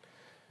that.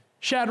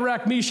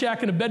 Shadrach, Meshach,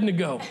 and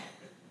Abednego.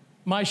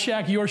 My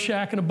shack, your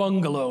shack, and a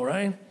bungalow,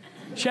 right?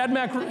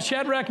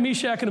 Shadrach,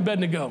 Meshach, and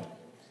Abednego.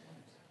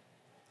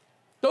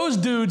 Those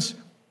dudes,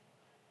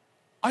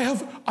 I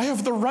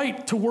have the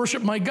right to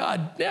worship my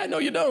God. Yeah, no,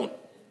 you don't.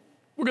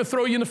 We're going to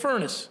throw you in the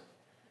furnace.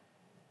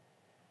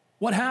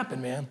 What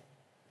happened, man?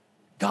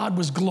 God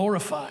was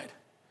glorified,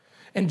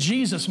 and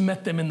Jesus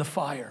met them in the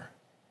fire.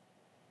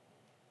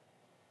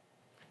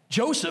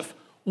 Joseph,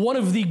 one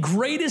of the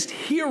greatest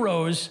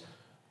heroes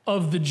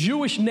of the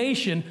Jewish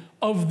nation,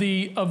 of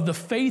the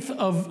faith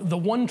of the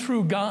one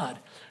true God,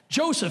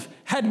 Joseph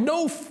had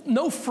no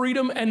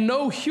freedom and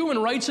no human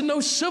rights and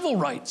no civil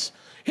rights.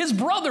 His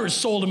brothers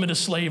sold him into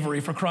slavery,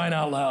 for crying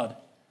out loud.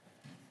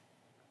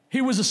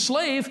 He was a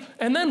slave,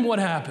 and then what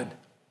happened?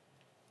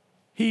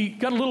 He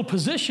got a little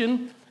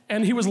position,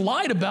 and he was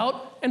lied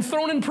about and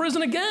thrown in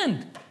prison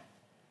again.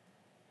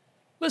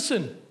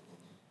 Listen,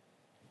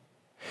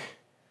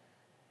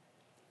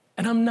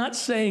 and I'm not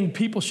saying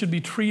people should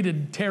be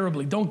treated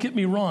terribly. Don't get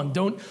me wrong.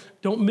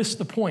 Don't miss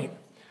the point.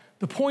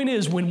 The point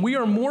is, when we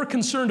are more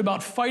concerned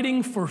about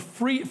fighting for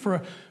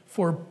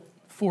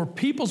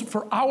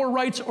for our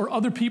rights or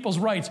other people's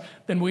rights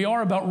than we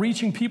are about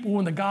reaching people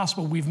in the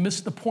gospel, we've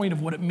missed the point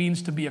of what it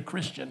means to be a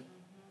Christian.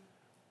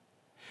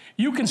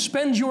 You can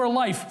spend your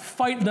life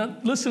fighting. Now,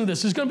 listen to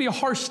this. It's going to be a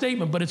harsh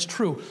statement, but it's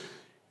true.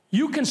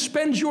 You can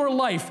spend your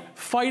life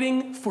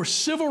fighting for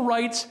civil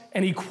rights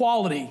and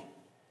equality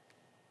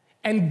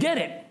and get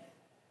it,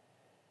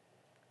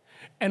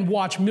 and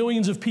watch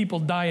millions of people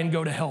die and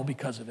go to hell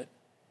because of it.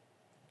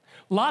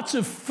 Lots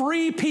of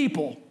free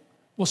people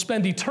will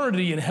spend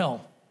eternity in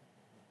hell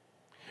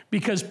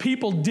because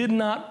people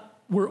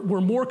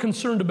were more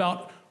concerned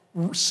about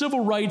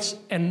civil rights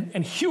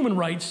and human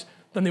rights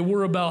than they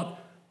were about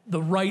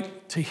the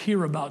right to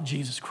hear about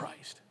Jesus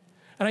Christ.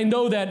 And I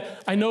know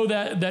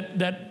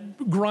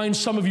that grinds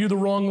some of you the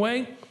wrong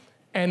way,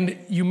 and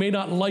you may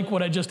not like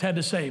what I just had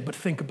to say, but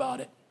think about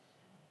it.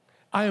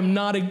 I'm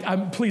not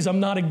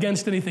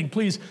against anything.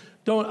 Please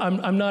don't,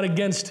 I'm not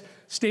against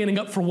standing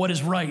up for what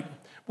is right.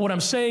 But what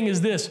I'm saying is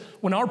this: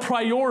 when our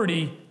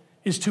priority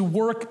is to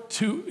work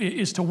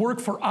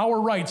for our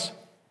rights,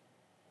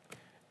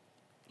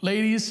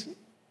 ladies,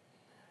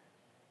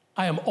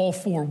 I am all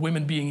for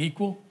women being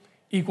equal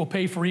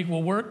pay for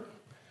equal work.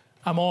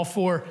 I'm all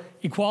for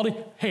equality.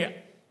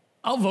 Hey,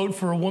 I'll vote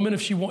for a woman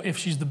if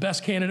she's the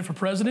best candidate for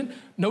president,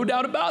 no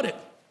doubt about it.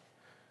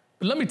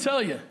 But let me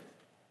tell you,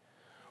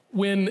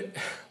 when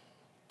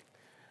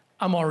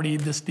I'm already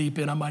this deep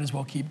in, I might as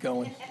well keep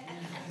going.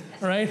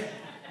 All right?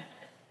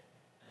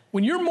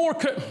 When you're more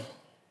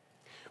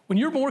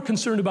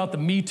concerned about the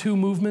Me Too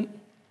movement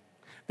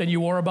than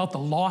you are about the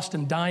lost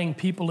and dying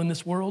people in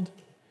this world,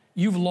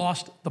 you've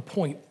lost the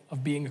point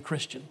of being a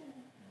Christian.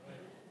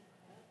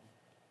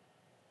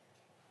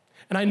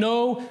 And I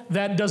know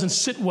that doesn't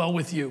sit well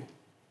with you,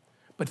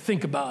 but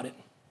think about it.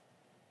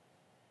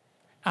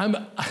 I'm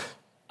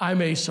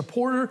a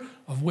supporter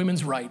of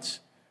women's rights.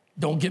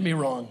 Don't get me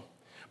wrong.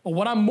 But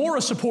what I'm more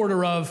a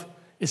supporter of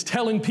is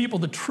telling people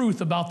the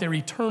truth about their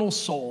eternal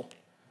soul.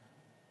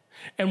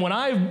 And when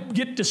I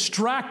get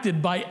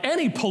distracted by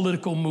any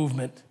political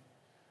movement,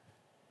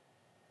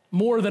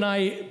 more than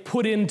I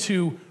put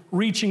into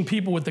reaching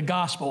people with the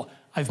gospel,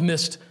 I've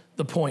missed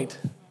the point.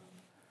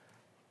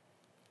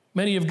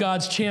 Many of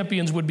God's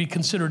champions would be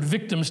considered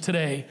victims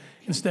today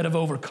instead of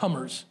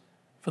overcomers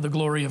for the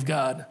glory of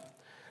God.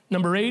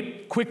 Number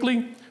 8,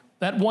 quickly,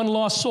 that one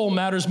lost soul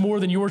matters more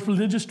than your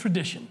religious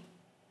tradition.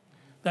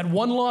 That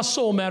one lost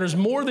soul matters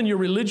more than your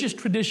religious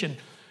tradition.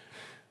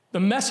 The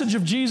message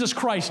of Jesus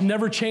Christ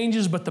never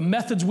changes, but the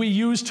methods we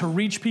use to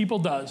reach people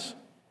does.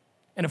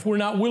 And if we're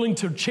not willing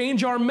to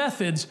change our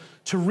methods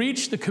to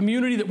reach the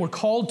community that we're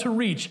called to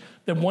reach,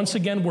 then once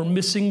again, we're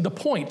missing the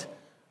point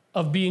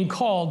of being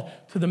called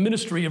to the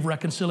ministry of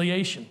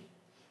reconciliation.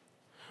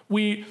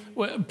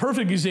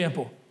 Perfect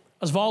example,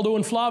 Osvaldo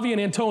and Flavia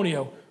and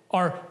Antonio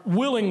are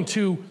willing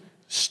to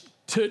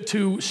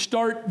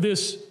start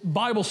this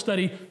Bible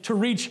study to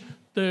reach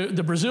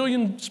the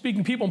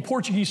Brazilian-speaking people and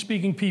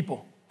Portuguese-speaking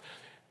people.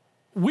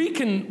 We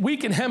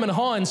can hem and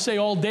haw and say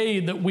all day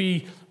that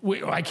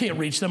I can't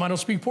reach them, I don't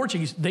speak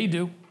Portuguese. They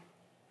do.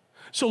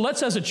 So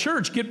let's, as a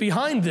church, get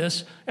behind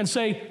this and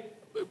say,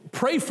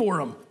 pray for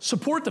them,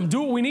 support them,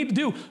 do what we need to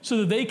do so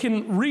that they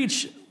can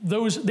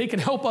they can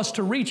help us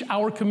to reach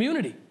our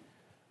community.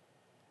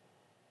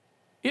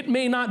 It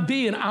may not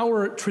be in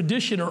our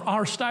tradition or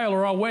our style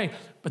or our way,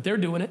 but they're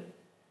doing it.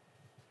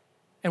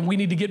 And we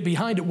need to get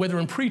behind it, whether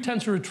in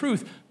pretense or in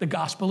truth, the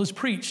gospel is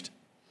preached.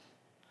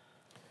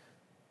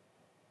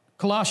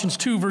 Colossians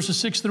 2, verses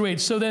 6 through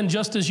 8. So then,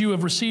 just as you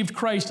have received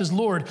Christ as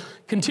Lord,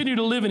 continue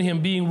to live in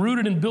him, being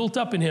rooted and built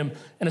up in him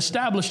and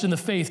established in the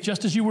faith,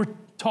 just as you were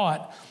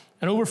taught,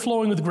 and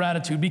overflowing with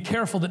gratitude. Be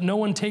careful that no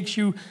one takes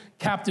you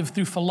captive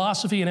through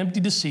philosophy and empty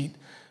deceit,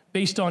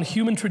 based on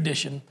human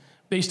tradition,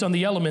 based on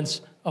the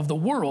elements of the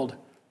world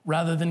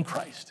rather than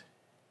Christ.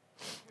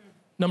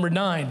 Number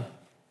 9,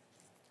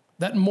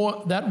 that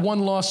one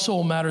lost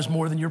soul matters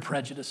more than your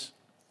prejudice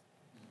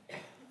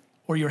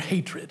or your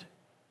hatred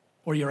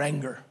or your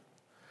anger.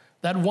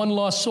 That one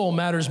lost soul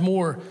matters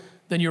more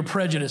than your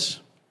prejudice.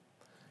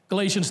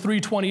 Galatians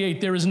 3:28,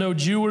 there is no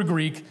Jew or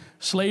Greek,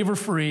 slave or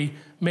free,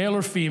 male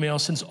or female,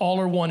 since all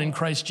are one in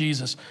Christ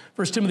Jesus.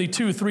 1 Timothy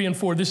 2:3 and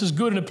 4, this is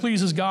good and it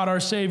pleases God our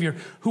Savior,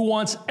 who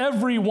wants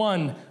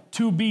everyone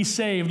to be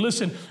saved.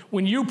 Listen,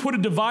 when you put a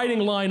dividing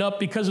line up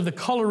because of the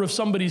color of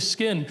somebody's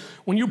skin,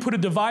 when you put a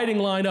dividing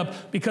line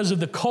up because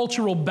of the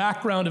cultural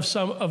background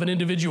of an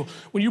individual,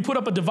 when you put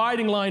up a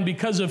dividing line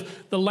because of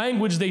the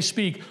language they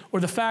speak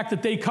or the fact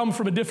that they come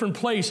from a different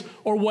place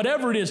or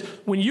whatever it is,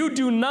 when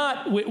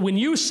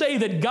you say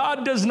that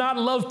God does not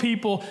love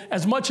people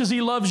as much as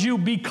he loves you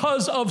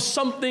because of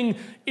something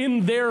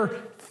in their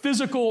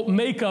physical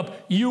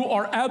makeup, you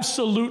are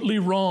absolutely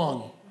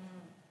wrong.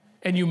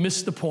 And you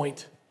miss the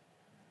point.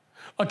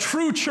 A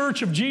true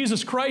church of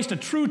Jesus Christ, a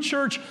true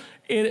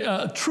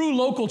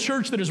local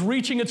church that is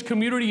reaching its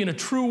community in a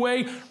true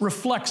way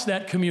reflects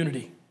that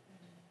community,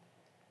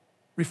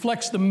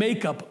 reflects the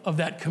makeup of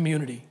that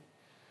community,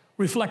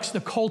 reflects the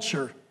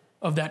culture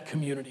of that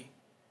community.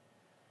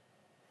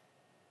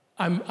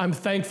 I'm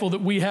thankful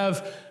that we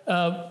have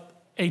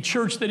a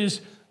church that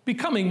is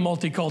becoming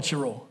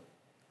multicultural,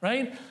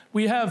 right?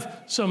 We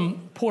have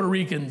some Puerto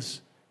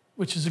Ricans,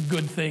 which is a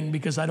good thing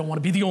because I don't want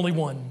to be the only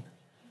one.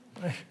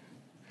 Right?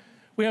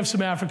 We have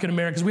some African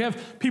Americans. We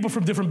have people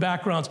from different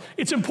backgrounds.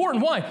 It's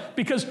important. Why?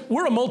 Because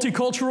we're a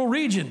multicultural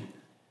region.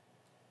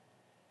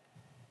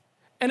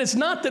 And it's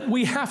not that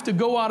we have to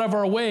go out of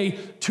our way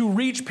to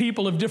reach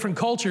people of different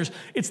cultures.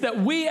 It's that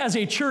we as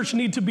a church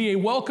need to be a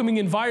welcoming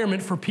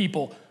environment for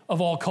people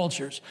of all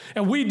cultures.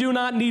 And we do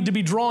not need to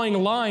be drawing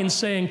lines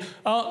saying,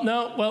 oh,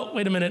 no, well,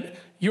 wait a minute.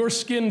 Your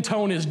skin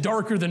tone is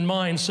darker than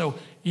mine, so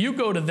you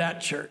go to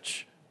that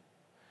church.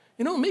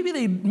 You know, maybe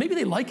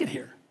they like it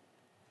here.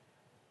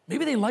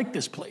 Maybe they like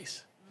this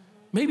place.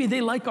 Maybe they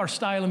like our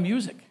style of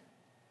music.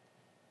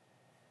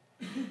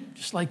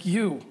 Just like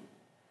you.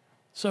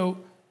 So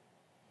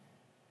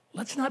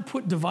let's not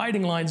put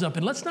dividing lines up,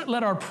 and let's not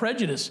let our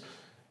prejudice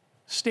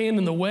stand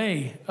in the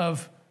way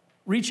of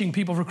reaching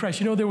people for Christ.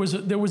 You know, there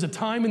was a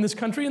time in this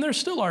country, and there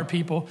still are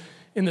people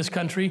in this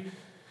country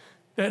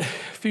that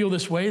feel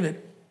this way,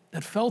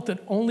 that felt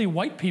that only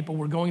white people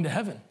were going to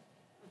heaven.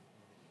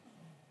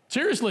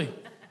 Seriously.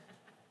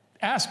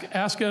 Ask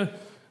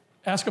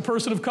a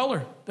person of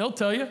color. They'll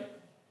tell you.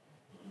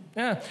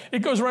 Yeah, it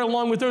goes right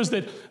along with those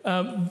that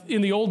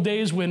in the old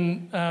days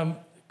when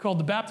called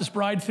the Baptist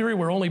bride theory,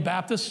 where only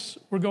Baptists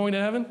were going to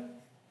heaven.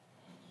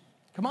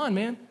 Come on,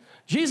 man.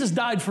 Jesus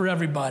died for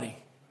everybody.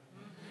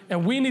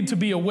 And we need to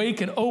be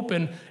awake and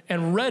open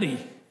and ready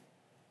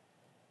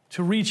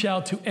to reach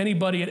out to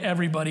anybody and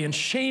everybody. And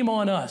shame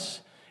on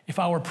us if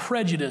our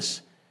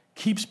prejudice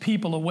keeps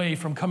people away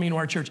from coming to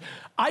our church.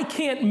 I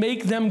can't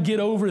make them get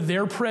over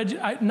their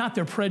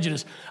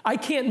prejudice. I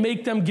can't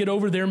make them get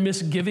over their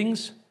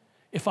misgivings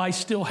if I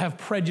still have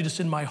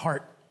prejudice in my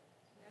heart.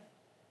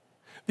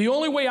 The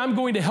only way I'm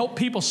going to help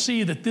people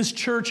see that this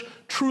church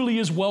truly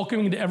is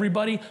welcoming to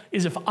everybody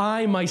is if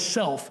I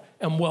myself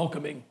am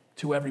welcoming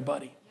to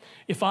everybody.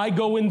 If I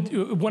go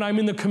in, when I'm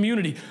in the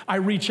community, I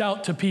reach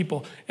out to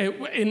people.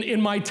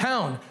 In my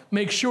town,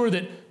 make sure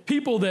that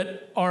people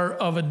that are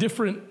of a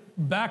different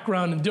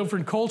background and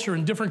different culture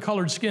and different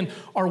colored skin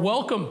are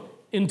welcome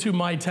into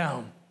my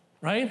town,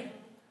 right?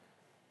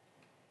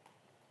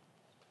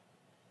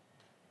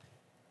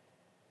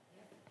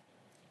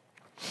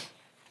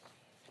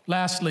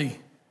 Lastly,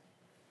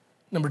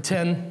 number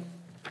 10,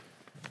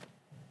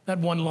 that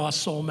one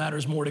lost soul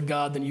matters more to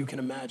God than you can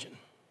imagine.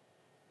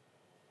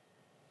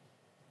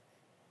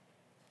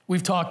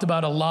 We've talked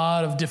about a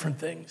lot of different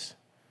things,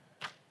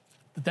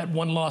 that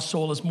one lost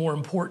soul is more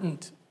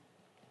important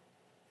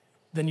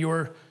than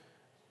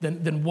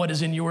what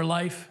is in your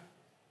life.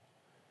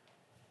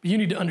 But you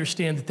need to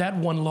understand that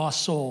one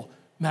lost soul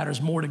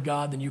matters more to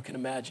God than you can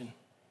imagine.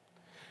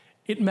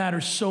 It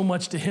matters so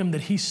much to him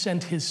that he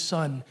sent his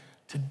son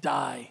to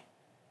die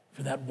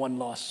for that one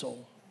lost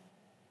soul.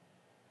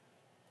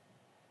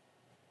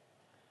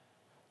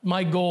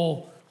 My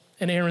goal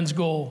and Aaron's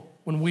goal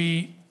when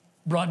we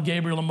brought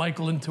Gabriel and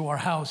Michael into our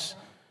house,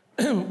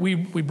 we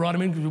brought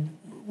them in because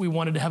we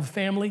wanted to have a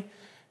family.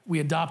 We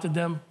adopted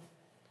them.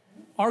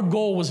 Our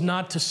goal was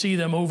not to see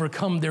them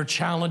overcome their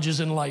challenges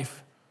in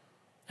life.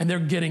 And they're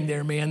getting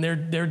there, man.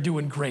 They're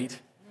doing great.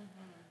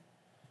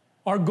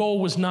 Our goal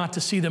was not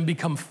to see them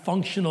become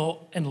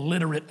functional and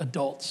literate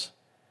adults.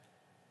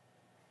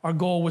 Our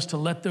goal was to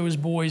let those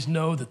boys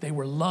know that they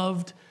were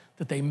loved,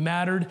 that they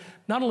mattered,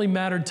 not only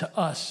mattered to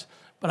us,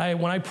 but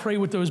when I pray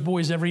with those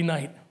boys every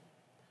night,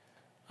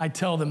 I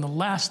tell them the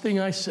last thing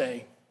I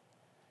say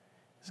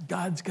is,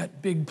 God's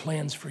got big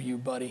plans for you,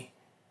 buddy.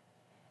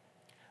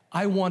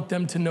 I want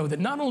them to know that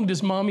not only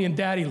does mommy and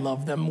daddy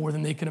love them more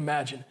than they can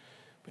imagine,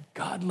 but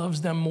God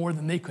loves them more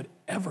than they could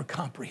ever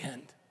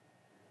comprehend.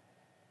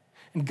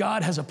 And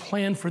God has a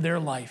plan for their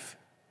life.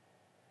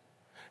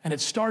 And it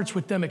starts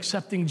with them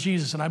accepting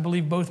Jesus, and I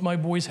believe both my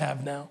boys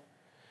have now,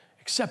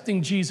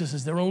 accepting Jesus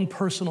as their own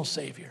personal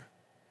Savior,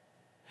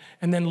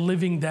 and then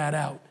living that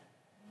out.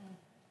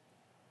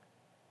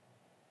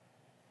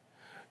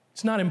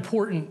 It's not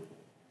important,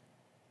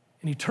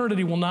 and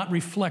eternity will not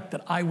reflect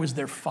that I was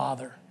their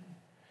father.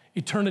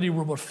 Eternity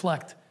will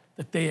reflect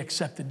that they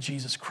accepted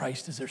Jesus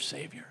Christ as their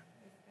Savior.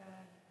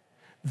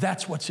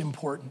 That's what's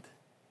important.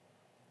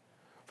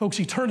 Folks,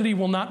 eternity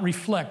will not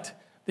reflect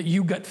that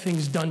you got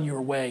things done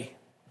your way.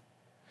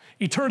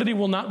 Eternity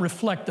will not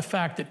reflect the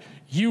fact that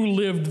you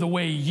lived the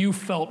way you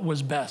felt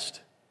was best.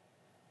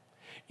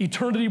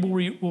 Eternity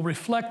will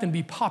reflect and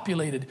be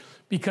populated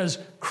because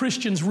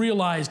Christians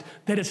realized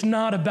that it's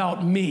not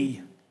about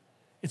me,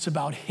 it's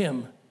about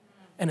him,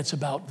 and it's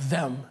about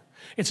them.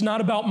 It's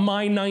not about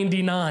my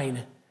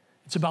 99,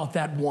 it's about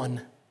that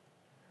one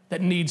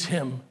that needs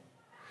him,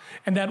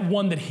 and that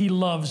one that he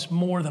loves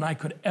more than I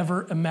could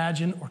ever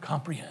imagine or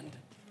comprehend.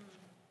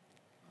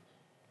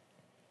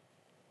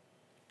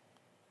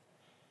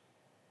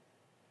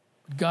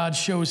 God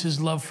shows his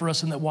love for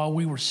us in that while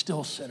we were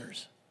still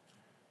sinners,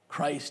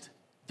 Christ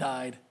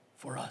died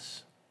for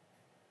us.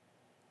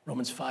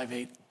 Romans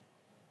 5:8.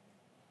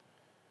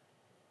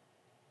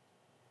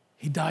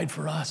 He died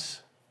for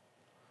us.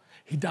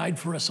 He died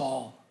for us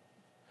all.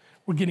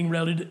 We're getting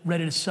ready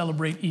to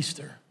celebrate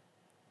Easter,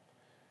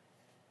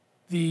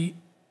 the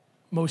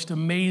most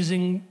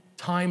amazing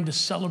time to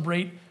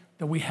celebrate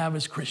that we have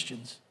as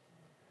Christians.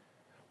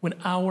 When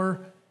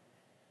our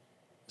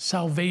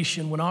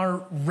salvation, when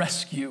our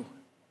rescue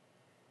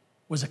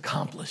was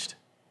accomplished.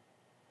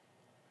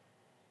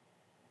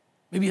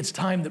 Maybe it's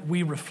time that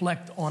we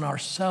reflect on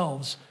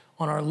ourselves,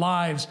 on our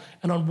lives,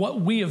 and on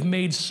what we have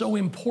made so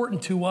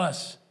important to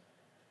us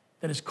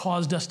that has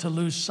caused us to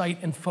lose sight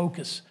and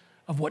focus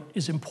of what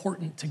is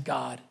important to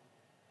God.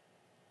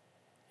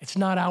 It's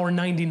not our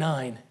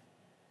 99,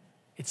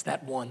 it's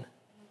that one.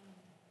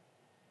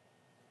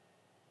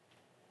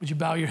 Would you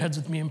bow your heads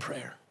with me in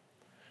prayer?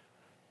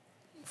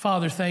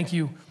 Father, thank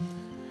you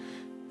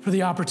for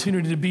the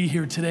opportunity to be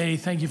here today.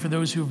 Thank you for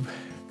those who've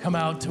come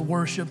out to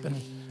worship and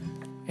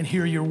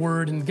hear your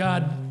word. And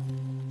God,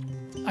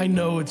 I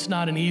know it's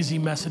not an easy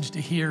message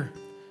to hear.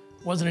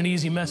 It wasn't an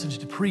easy message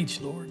to preach,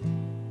 Lord.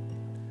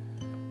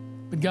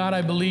 But God,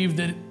 I believe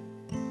that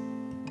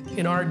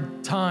in our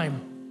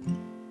time,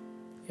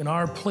 in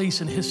our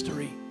place in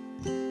history,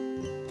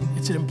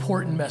 it's an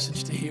important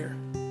message to hear.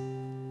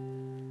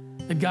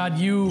 That God,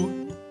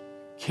 you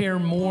care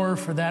more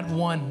for that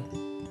one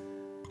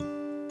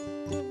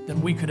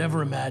than we could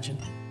ever imagine.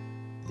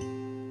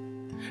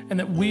 And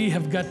that we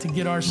have got to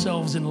get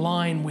ourselves in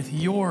line with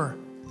your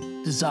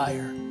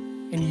desire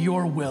and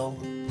your will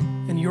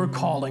and your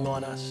calling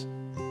on us.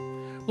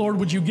 Lord,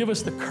 would you give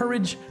us the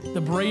courage,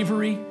 the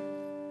bravery,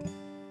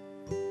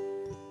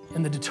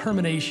 and the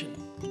determination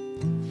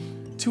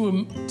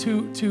to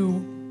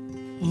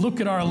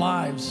look at our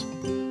lives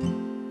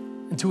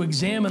and to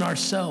examine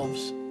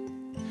ourselves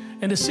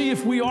and to see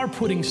if we are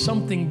putting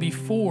something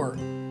before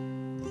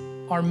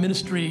our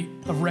ministry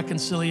of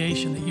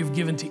reconciliation that you've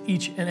given to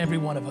each and every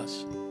one of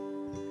us.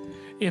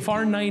 If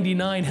our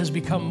 99 has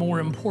become more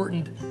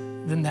important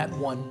than that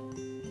one.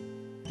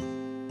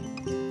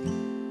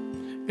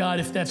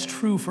 God, if that's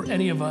true for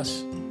any of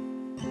us,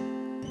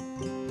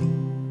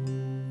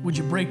 would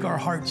you break our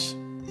hearts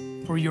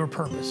for your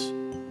purpose?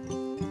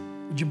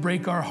 Would you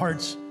break our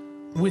hearts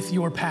with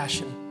your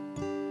passion?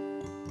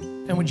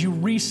 And would you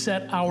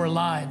reset our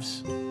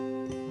lives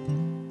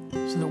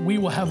so that we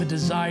will have a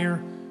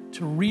desire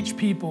to reach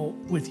people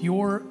with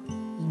your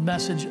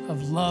message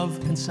of love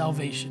and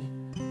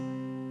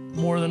salvation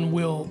more than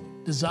we'll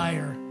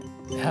desire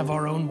to have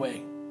our own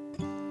way.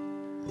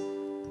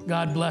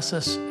 God bless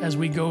us as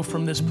we go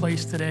from this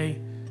place today.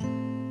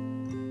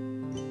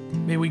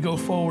 May we go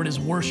forward as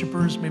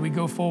worshipers. May we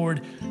go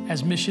forward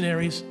as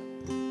missionaries.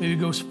 May we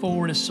go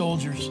forward as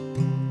soldiers,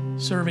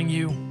 serving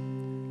you,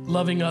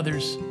 loving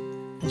others,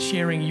 and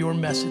sharing your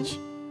message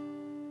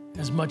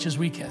as much as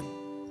we can.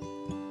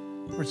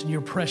 For it's in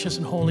your precious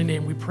and holy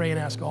name we pray and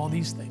ask all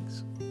these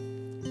things.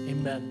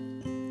 Amen.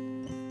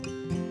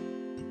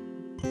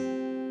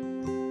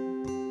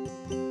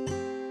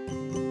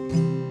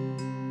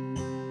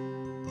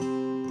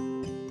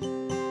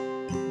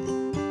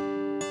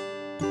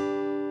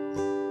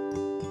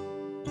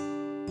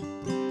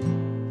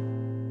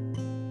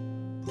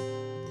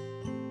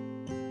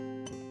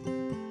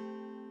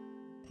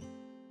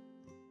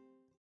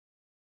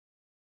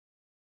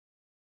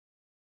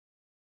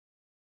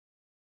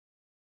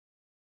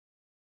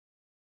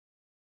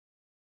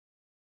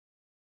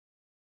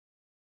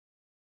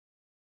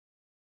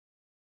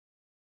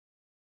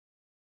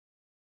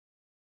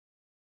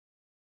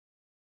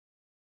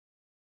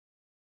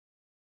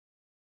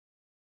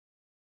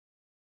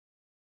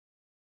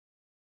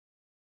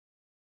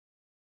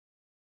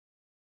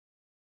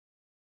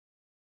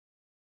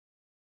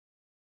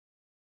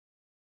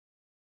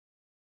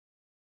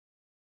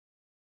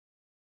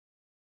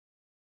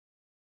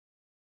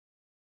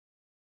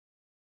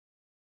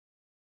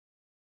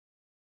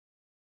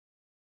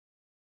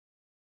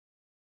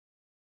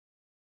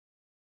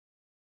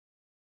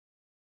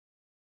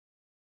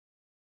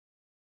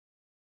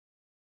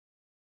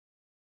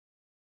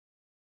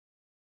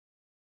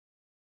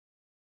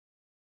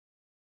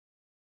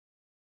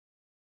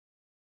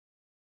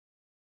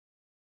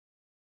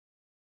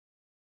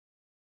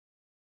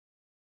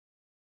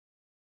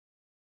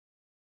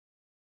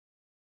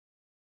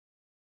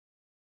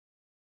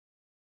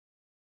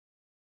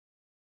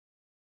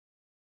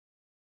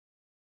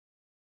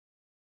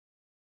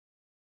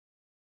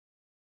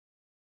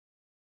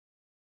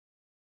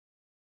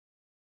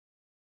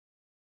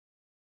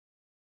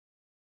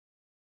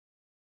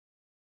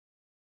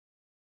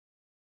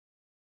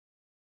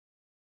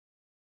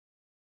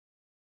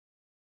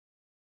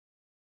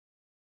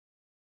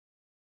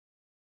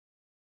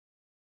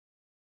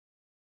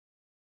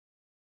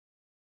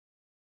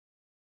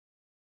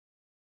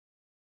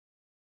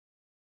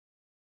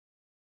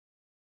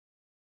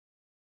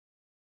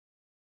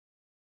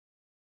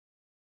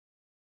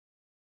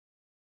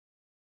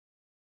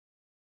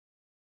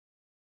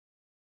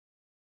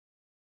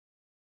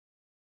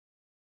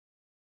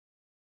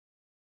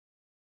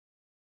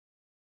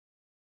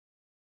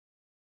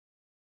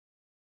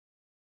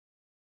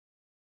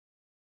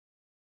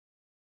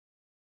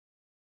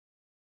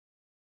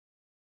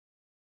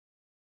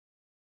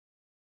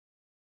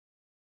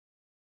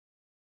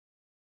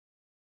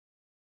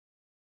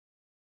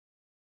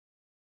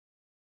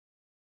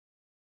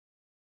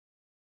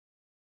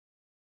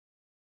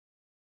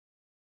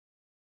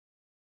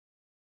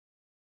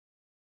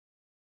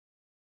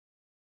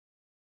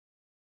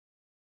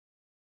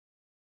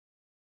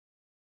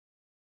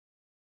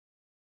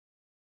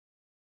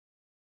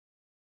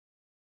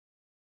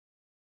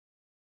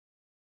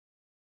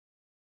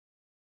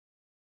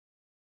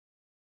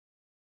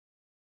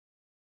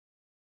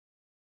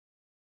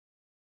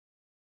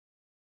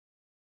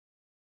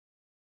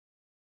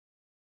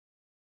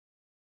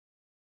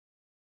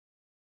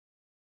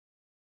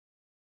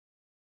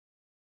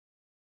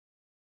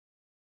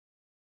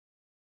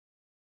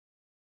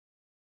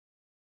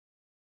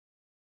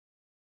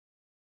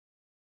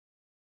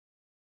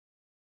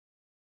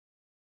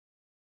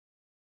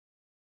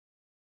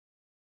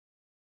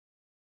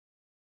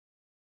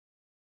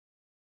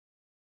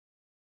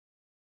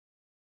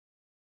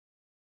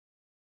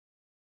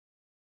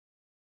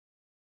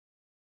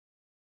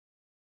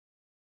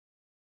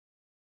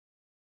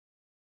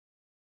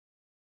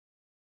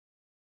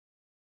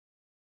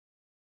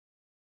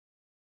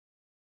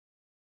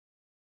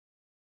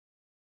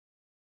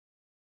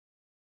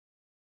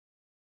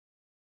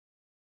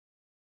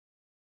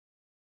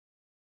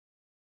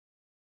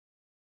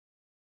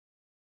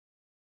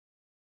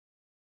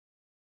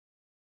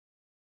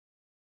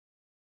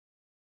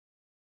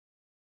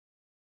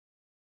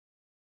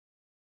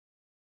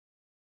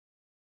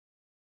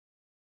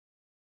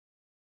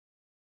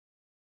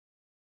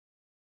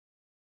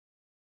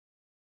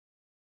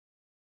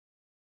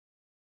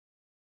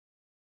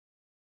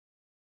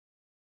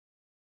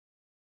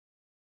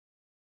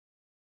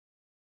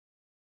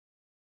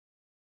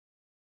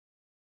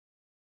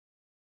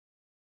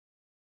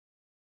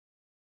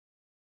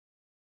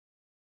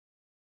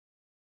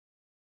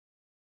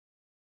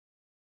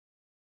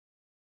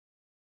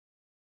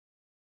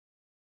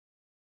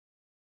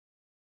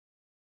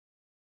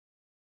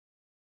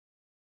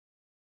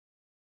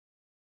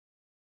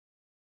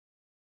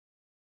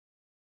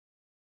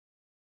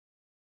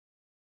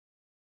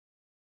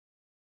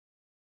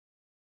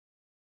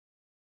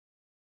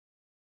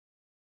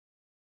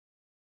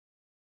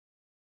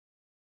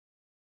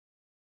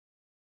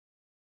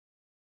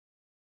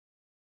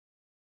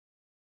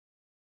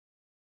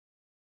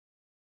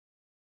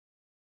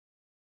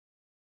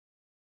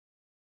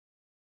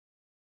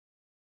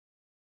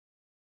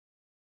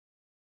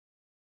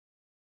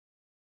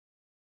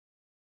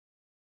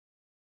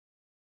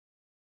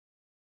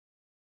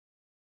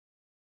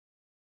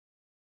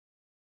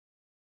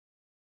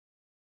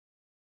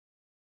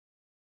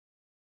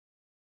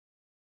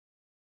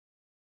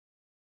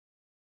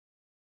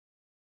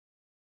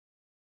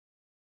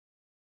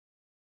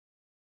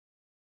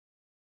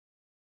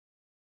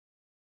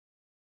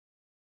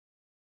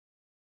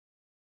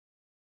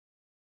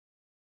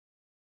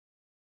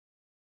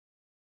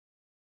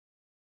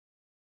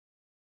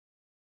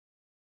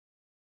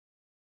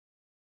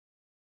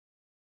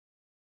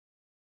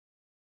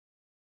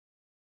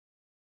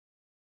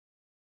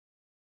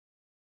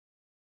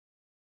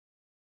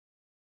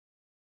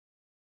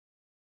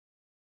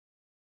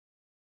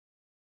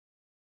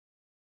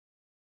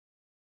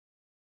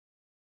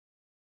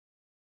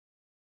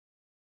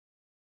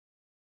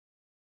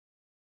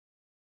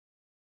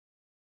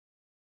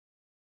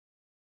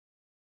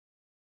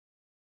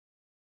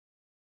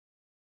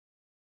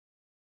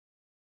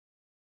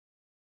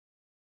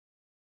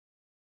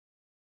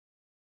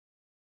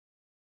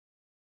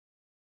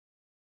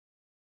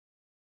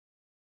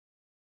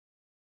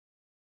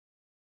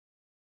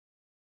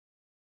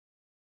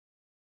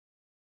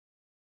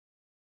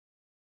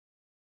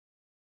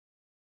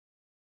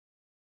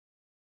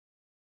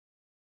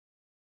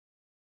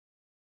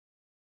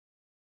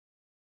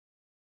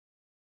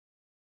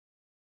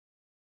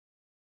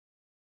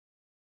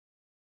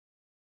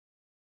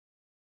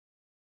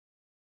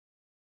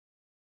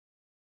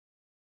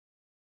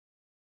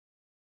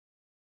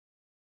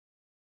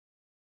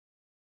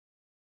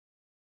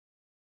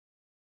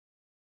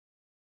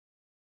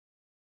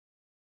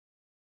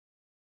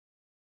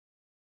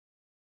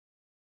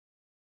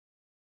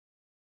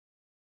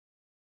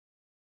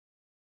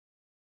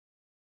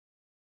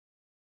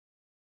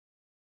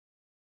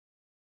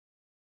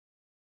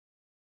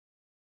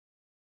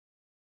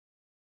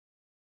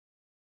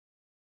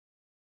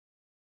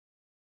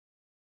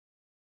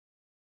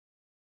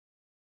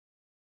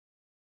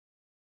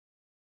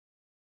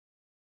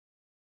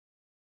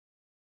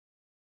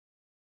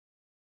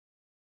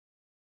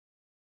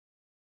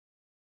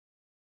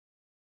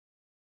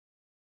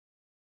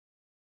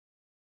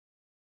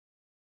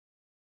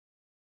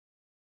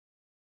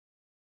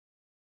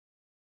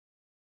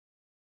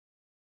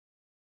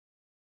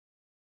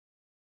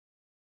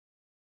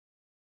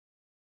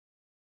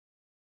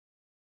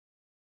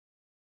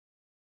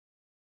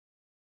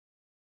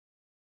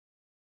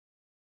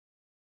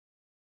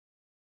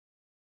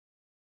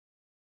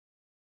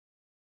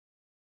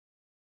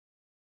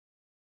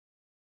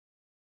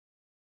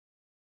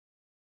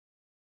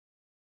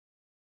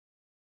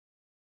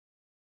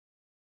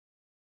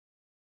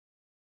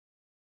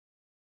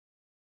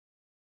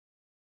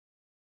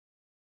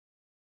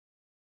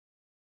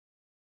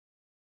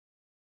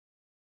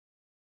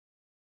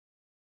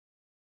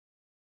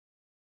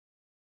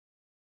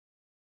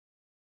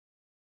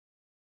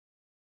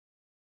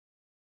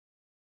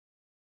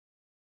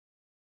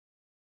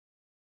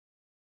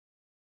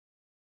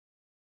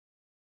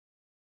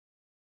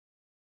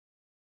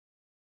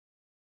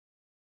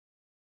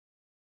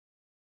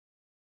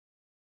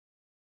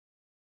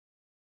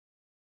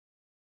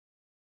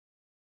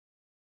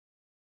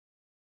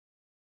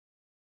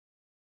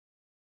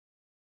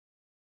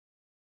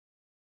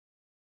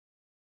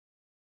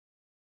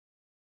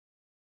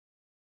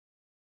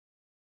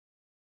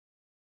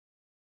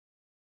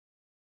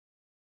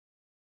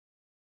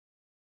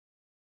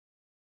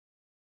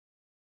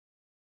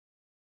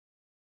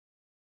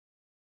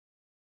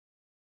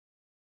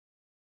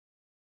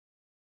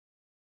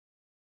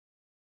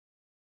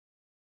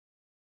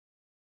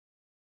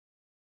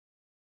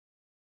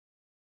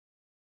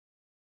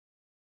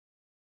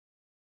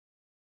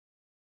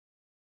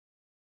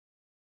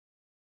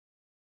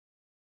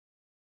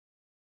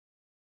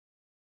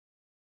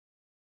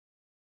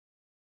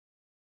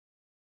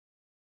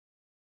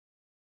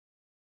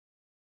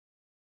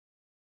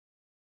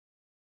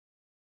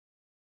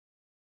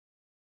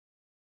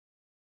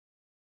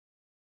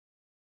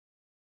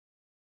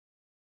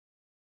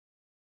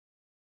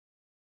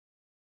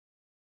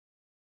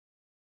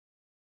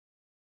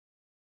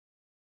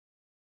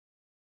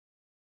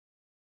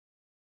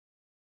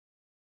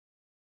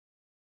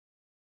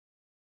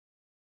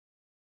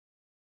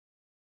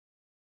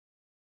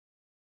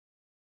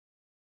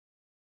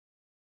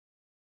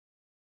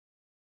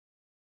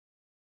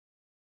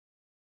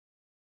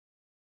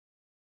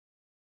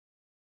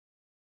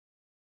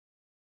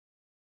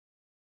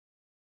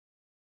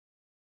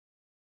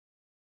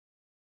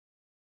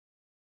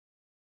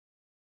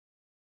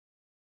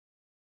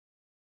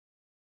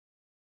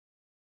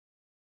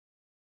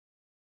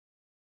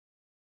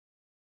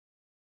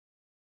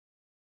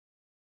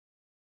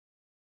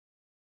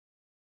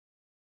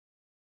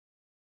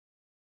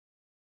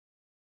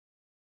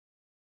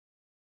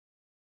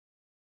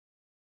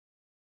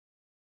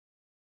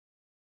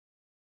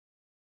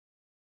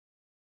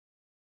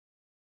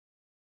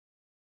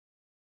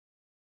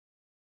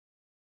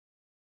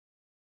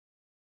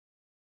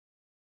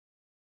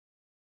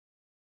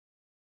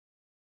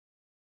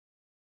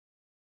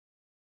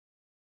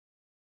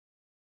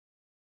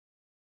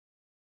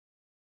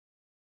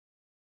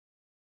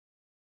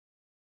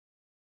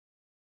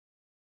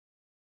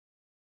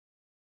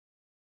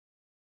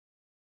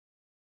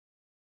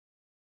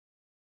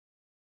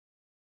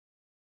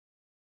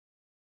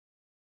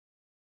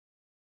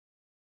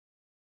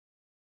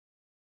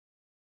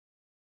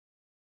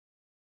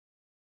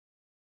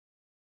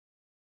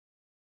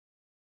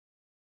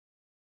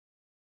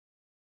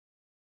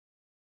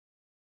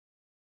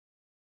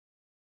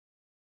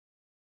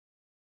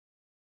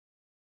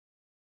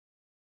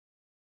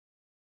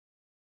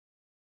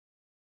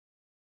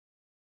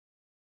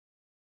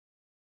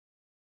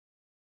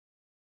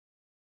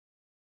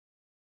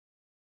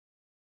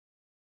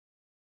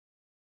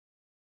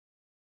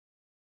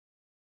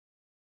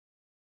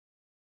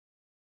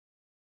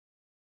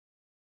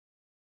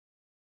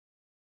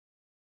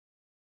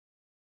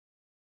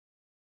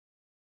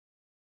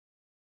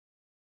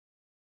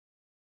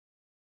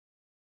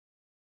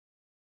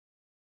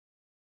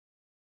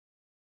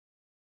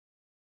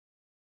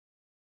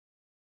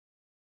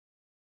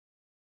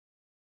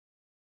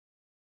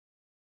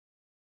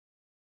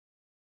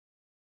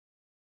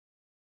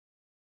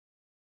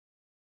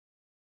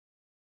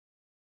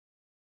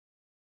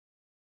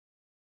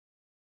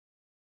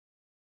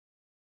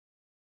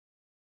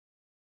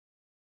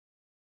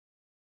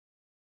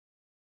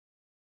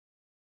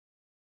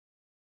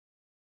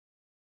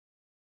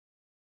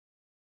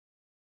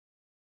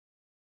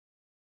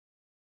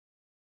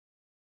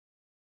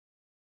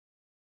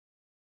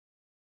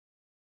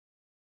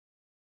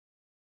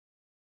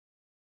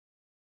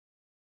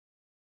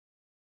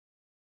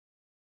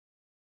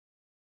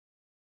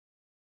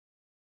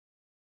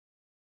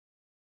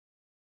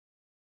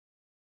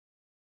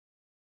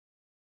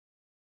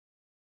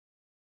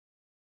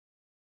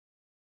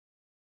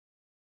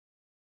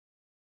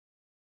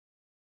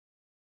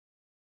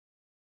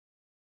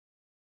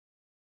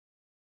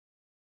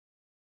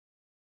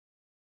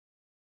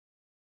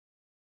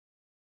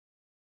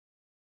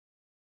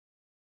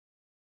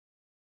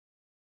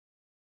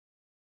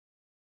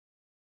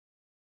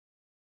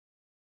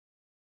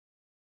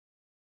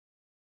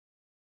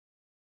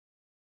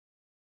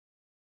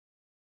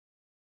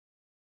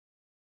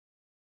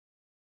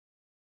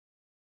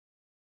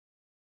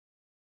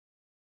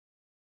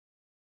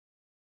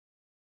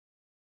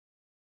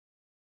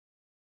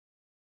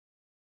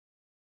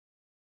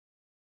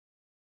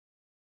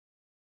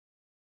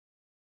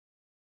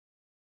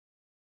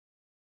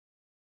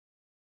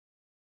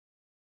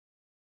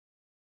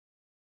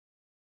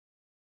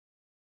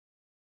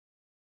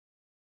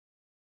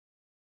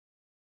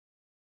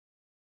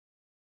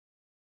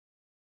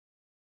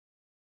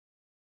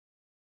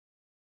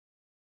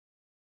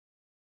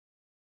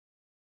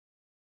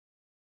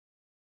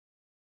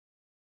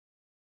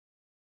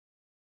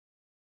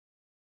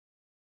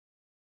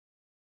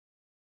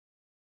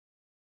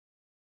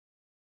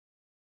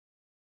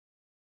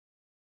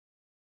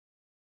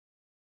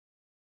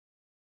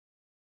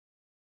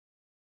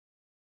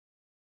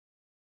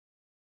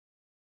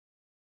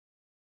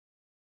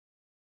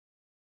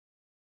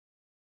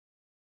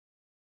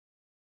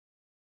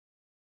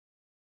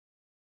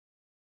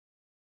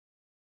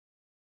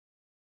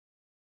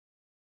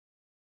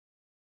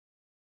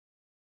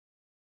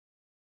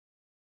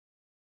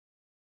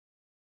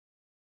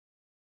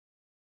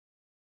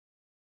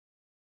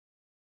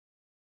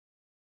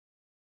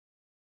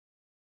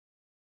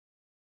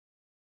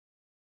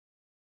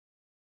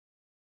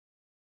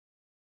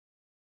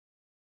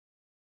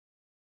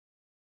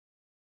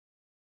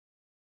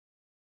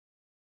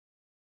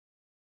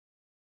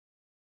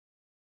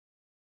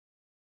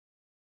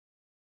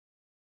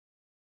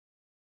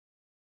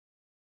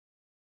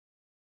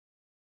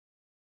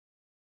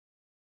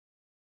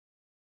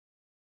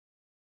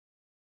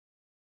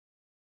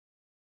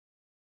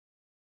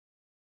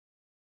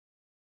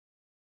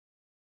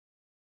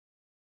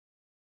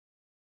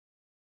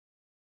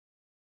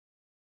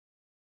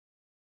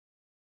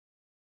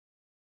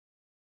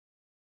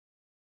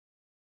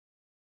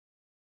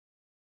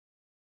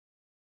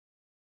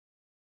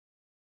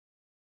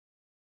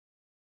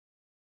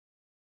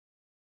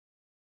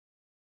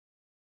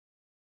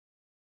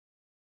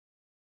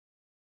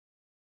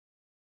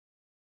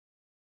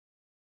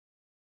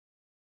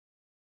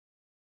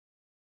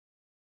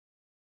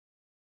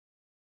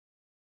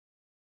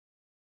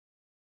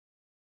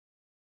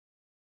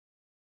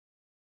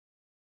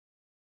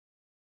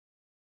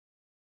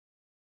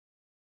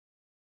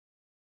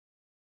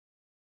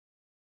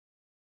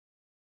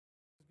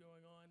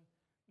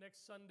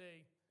 next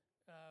Sunday,